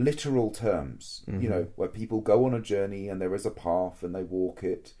very literal terms. Mm-hmm. You know, where people go on a journey and there is a path and they walk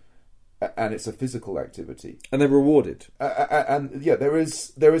it, and it's a physical activity, and they're rewarded. And yeah, there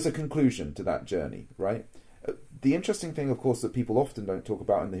is a conclusion to that journey, right? The interesting thing, of course, that people often don't talk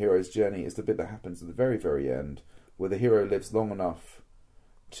about in the hero's journey is the bit that happens at the very, very end, where the hero lives long enough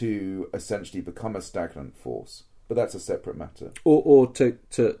to essentially become a stagnant force. But that's a separate matter. Or to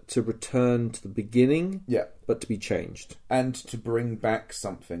return to the beginning, yeah, but to be changed. And to bring back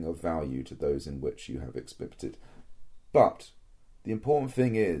something of value to those in which you have exhibited. But the important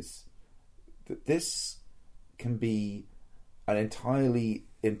thing is that this can be an entirely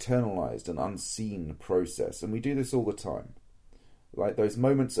internalized and unseen process, and we do this all the time. Like, those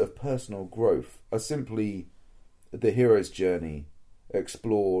moments of personal growth are simply the hero's journey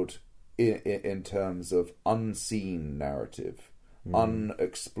explored in terms of unseen narrative,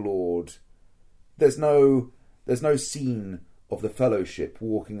 unexplored. There's no scene of the Fellowship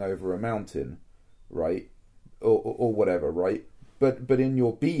walking over a mountain, right, or whatever, right? But in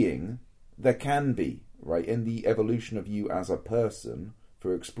your being, there can be, right, in the evolution of you as a person.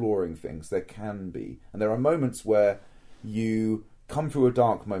 For exploring things, there can be. And there are moments where you come through a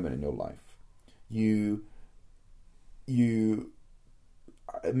dark moment in your life. You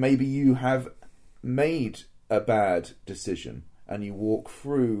maybe you have made a bad decision and you walk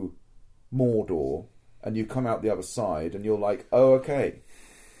through Mordor and you come out the other side and you're like, oh, okay.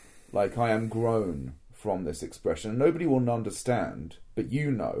 Like, I am grown from this expression. And nobody will understand, but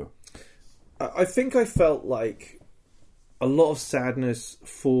you know. I think I felt like a lot of sadness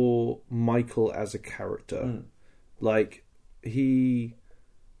for Michael as a character. Like, I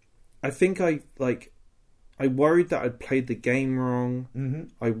worried that I'd played the game wrong. Mm-hmm.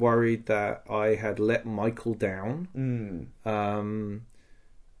 I worried that I had let Michael down.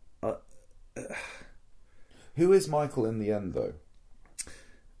 Who is Michael in the end, though?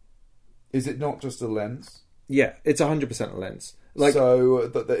 Is it not just a lens? Yeah, it's 100% a lens. Like, so,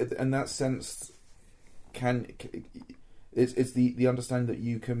 in that sense, it's the understanding that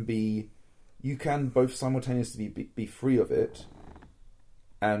you can both simultaneously be free of it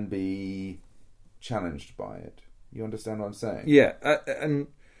and be challenged by it. You understand what I'm saying? Yeah, and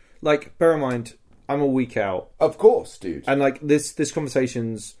like, bear in mind, I'm a week out. Of course, dude. And like, this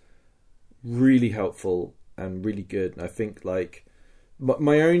conversation's really helpful and really good. And I think, like,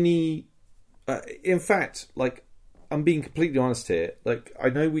 my only, in fact, like, I'm being completely honest here. Like, I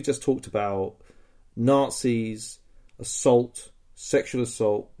know we just talked about Nazis, assault, sexual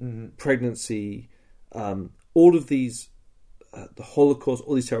assault, pregnancy, all of these, the Holocaust,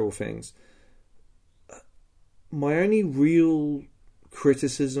 all these terrible things. My only real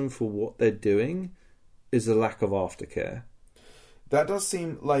criticism for what they're doing is the lack of aftercare. That does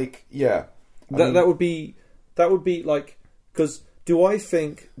seem like, yeah. That would be like, because do I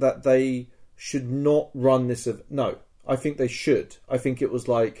think that they should not run this? No, I think they should. I think it was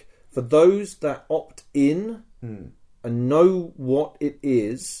like, for those that opt in and know what it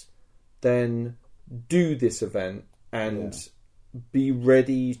is, then do this event and be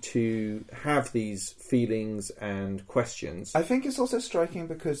ready to have these feelings and questions. I think it's also striking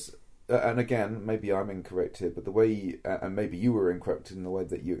because, and again, maybe I'm incorrect here, but the way, and maybe you were incorrect in the way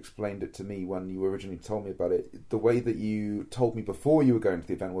that you explained it to me when you originally told me about it, the way that you told me before you were going to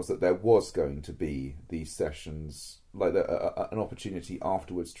the event was that there was going to be these sessions, like an opportunity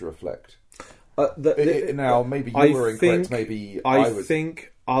afterwards to reflect. Now, maybe you were incorrect, maybe I was. I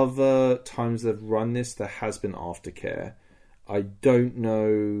think other times they've run this, there has been aftercare. I don't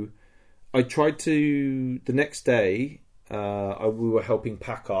know. I tried to, the next day, we were helping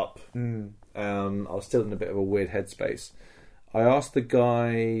pack up. I was still in a bit of a weird headspace. I asked the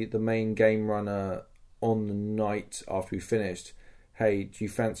guy, the main game runner, on the night after we finished, hey, do you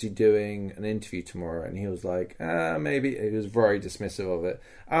fancy doing an interview tomorrow? And he was like, maybe. He was very dismissive of it.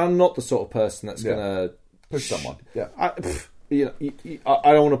 I'm not the sort of person that's going to push someone. Yeah, I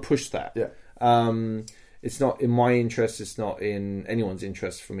don't want to push that. Yeah. It's not in my interest. It's not in anyone's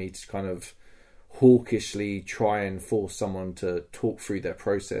interest for me to kind of hawkishly try and force someone to talk through their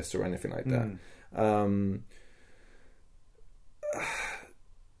process or anything like that.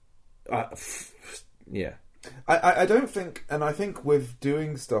 Yeah. I don't think, and I think with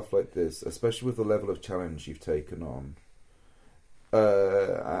doing stuff like this, especially with the level of challenge you've taken on,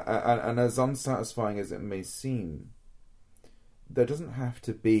 and as unsatisfying as it may seem, there doesn't have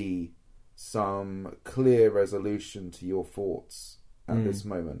to be some clear resolution to your thoughts at this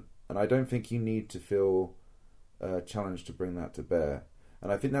moment, and I don't think you need to feel challenged to bring that to bear.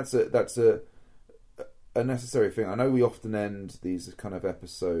 And I think that's a necessary thing. I know we often end these kind of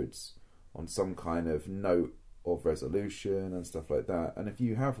episodes on some kind of note of resolution and stuff like that, and if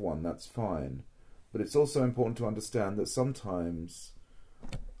you have one, that's fine. But it's also important to understand that sometimes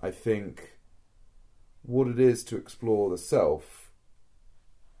I think what it is to explore the self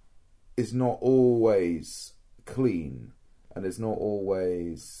is not always clean, and is not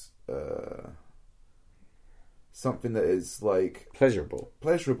always something that is like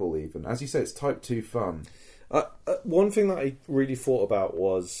pleasurable even. As you say, it's type 2 fun. One thing that I really thought about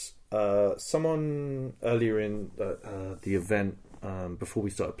was someone earlier in the event, before we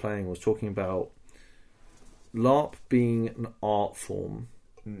started playing, was talking about LARP being an art form,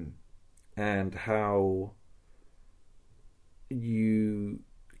 and how you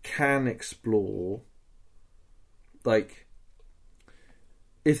can explore, like,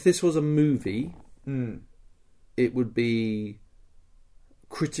 if this was a movie, it would be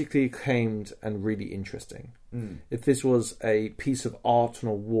critically acclaimed and really interesting. If this was a piece of art on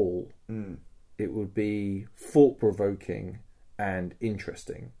a wall, it would be thought-provoking and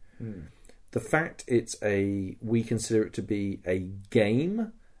interesting. The fact we consider it to be a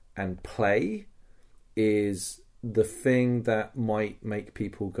game and play is the thing that might make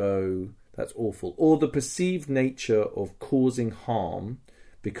people go, that's awful. Or the perceived nature of causing harm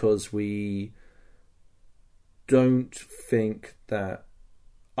because we don't think that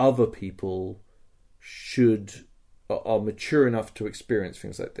other people are mature enough to experience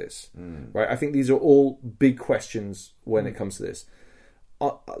things like this. Right? I think these are all big questions when it comes to this.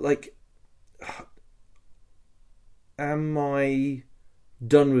 Am I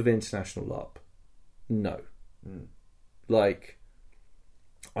done with international LARP? No. Like,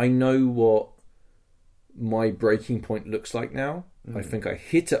 I know what my breaking point looks like now. I think I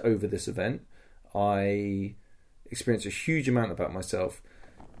hit it over this event. I experienced a huge amount about myself.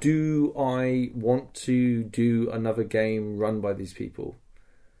 Do I want to do another game run by these people?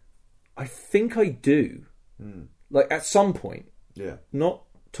 I think I do. Like, at some point. Yeah. Not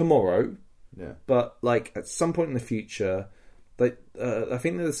tomorrow. Yeah. But, like, at some point in the future. Like, I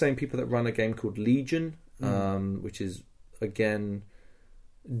think they're the same people that run a game called Legion, which is, again,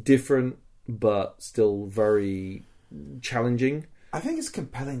 different, but still very challenging. I think it's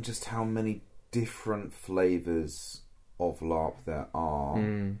compelling just how many different flavours of LARP there are,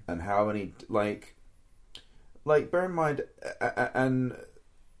 and how many, like bear in mind, and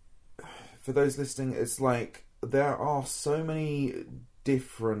for those listening, it's like there are so many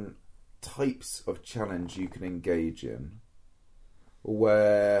different types of challenge you can engage in,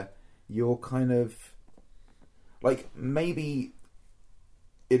 where you're kind of like, maybe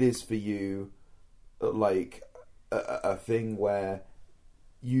it is for you like a thing where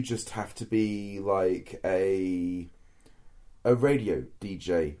you just have to be like a radio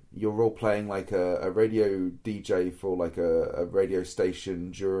DJ. You're role playing like a radio DJ for like a radio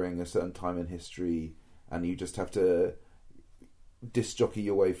station during a certain time in history, and you just have to disc jockey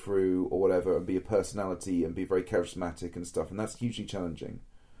your way through or whatever, and be a personality and be very charismatic and stuff, and that's hugely challenging.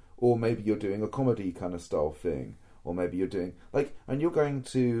 Or maybe you're doing a comedy kind of style thing, or maybe you're doing like, and you're going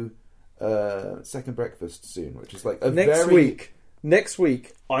to Second Breakfast soon, which is like a Next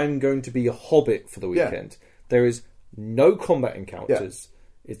week, I'm going to be a hobbit for the weekend. Yeah. There is no combat encounters.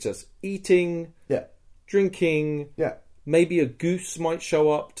 Yeah. It's just eating, drinking. Yeah. Maybe a goose might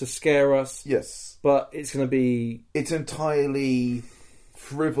show up to scare us. Yes. But it's going to be... It's entirely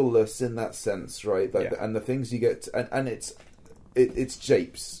frivolous in that sense, right? Like, and the things you get... And it's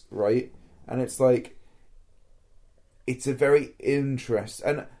japes, right? And it's like... It's a very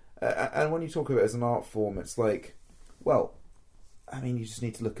interesting... And when you talk of it as an art form, it's like... Well... I mean, you just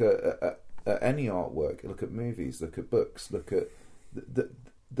need to look at any artwork. Look at movies. Look at books. Look at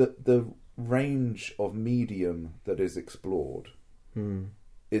the range of medium that is explored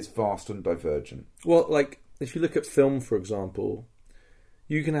is vast and divergent. Well, like if you look at film, for example,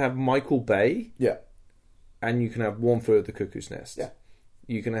 you can have Michael Bay, and you can have One Flew Over the Cuckoo's Nest. Yeah,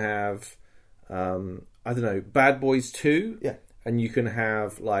 you can have I don't know, Bad Boys 2. Yeah, and you can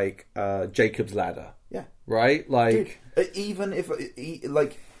have like Jacob's Ladder. Yeah, right. Like. Dude, even if,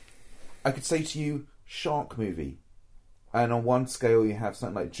 like, I could say to you, shark movie, and on one scale you have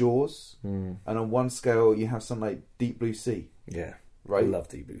something like Jaws, and on one scale you have something like Deep Blue Sea. Yeah, right. I love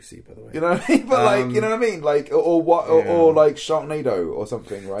Deep Blue Sea, by the way. You know what I mean? But like, you know what I mean? Like, or like Sharknado or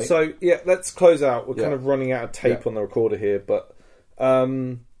something, right? So yeah, let's close out. We're kind of running out of tape on the recorder here, but I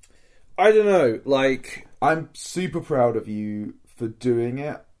don't know. Like, I'm super proud of you for doing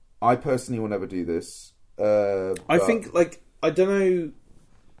it. I personally will never do this. I think, like, I don't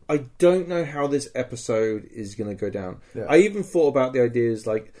know how this episode is going to go down. Yeah. I even thought about the ideas,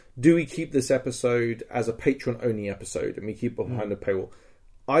 like, do we keep this episode as a Patreon-only episode and we keep it behind the paywall?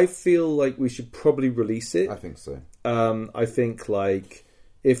 I feel like we should probably release it. I think so. I think, like,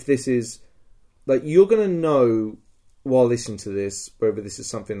 if this is... Like, you're going to know while listening to this whether this is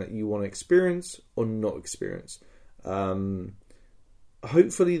something that you want to experience or not experience.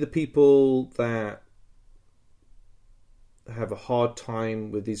 Hopefully the people that have a hard time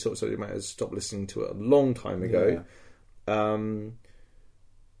with these sorts of subject matters stopped listening to it a long time ago. Yeah.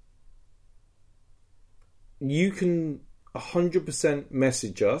 You can 100%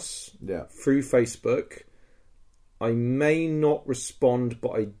 message us through Facebook. I may not respond, but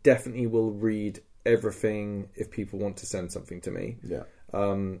I definitely will read everything if people want to send something to me. Yeah.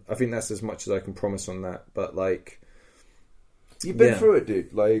 I think that's as much as I can promise on that. But, like... You've been through it,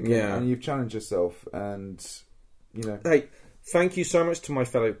 dude. Like, and you've challenged yourself, and, you know... Hey, thank you so much to my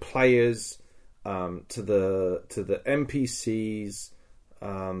fellow players, to the NPCs,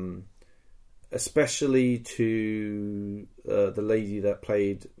 especially to the lady that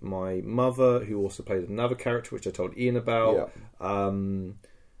played my mother, who also played another character, which I told Ian about. Yeah.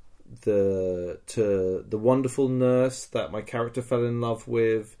 To the wonderful nurse that my character fell in love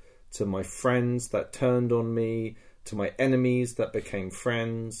with, to my friends that turned on me, to my enemies that became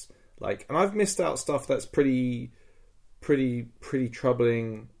friends. Like, and I've missed out stuff that's pretty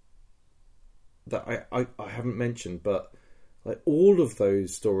troubling that I haven't mentioned, but like all of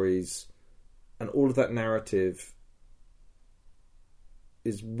those stories and all of that narrative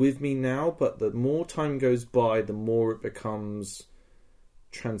is with me now, but the more time goes by, the more it becomes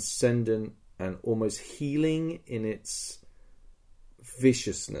transcendent and almost healing in its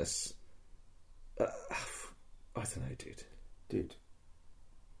viciousness. I don't know,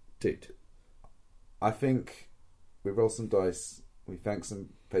 dude. I think we roll some dice. We thank some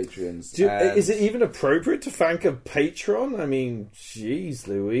Patreons. Is it even appropriate to thank a patron? I mean, jeez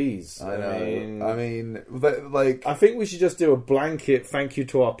Louise. I know. I mean, like... I think we should just do a blanket thank you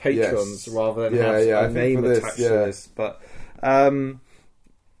to our patrons rather than have a name attached to this. But,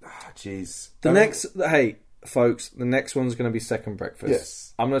 jeez. Hey, folks, the next one's going to be Second Breakfast.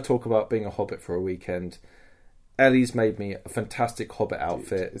 Yes. I'm going to talk about being a hobbit for a weekend. Ellie's made me a fantastic hobbit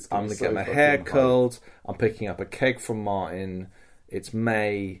outfit. Dude, I'm going to get my hair curled. I'm picking up a keg from Martin. It's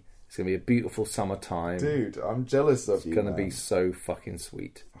May. It's going to be a beautiful summertime. Dude, I'm jealous of you, It's going to be so fucking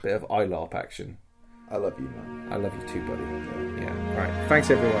sweet. Bit of eye-larp action. I love you, man. I love you too, buddy. Yeah. All right.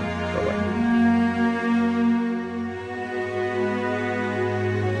 Thanks, everyone.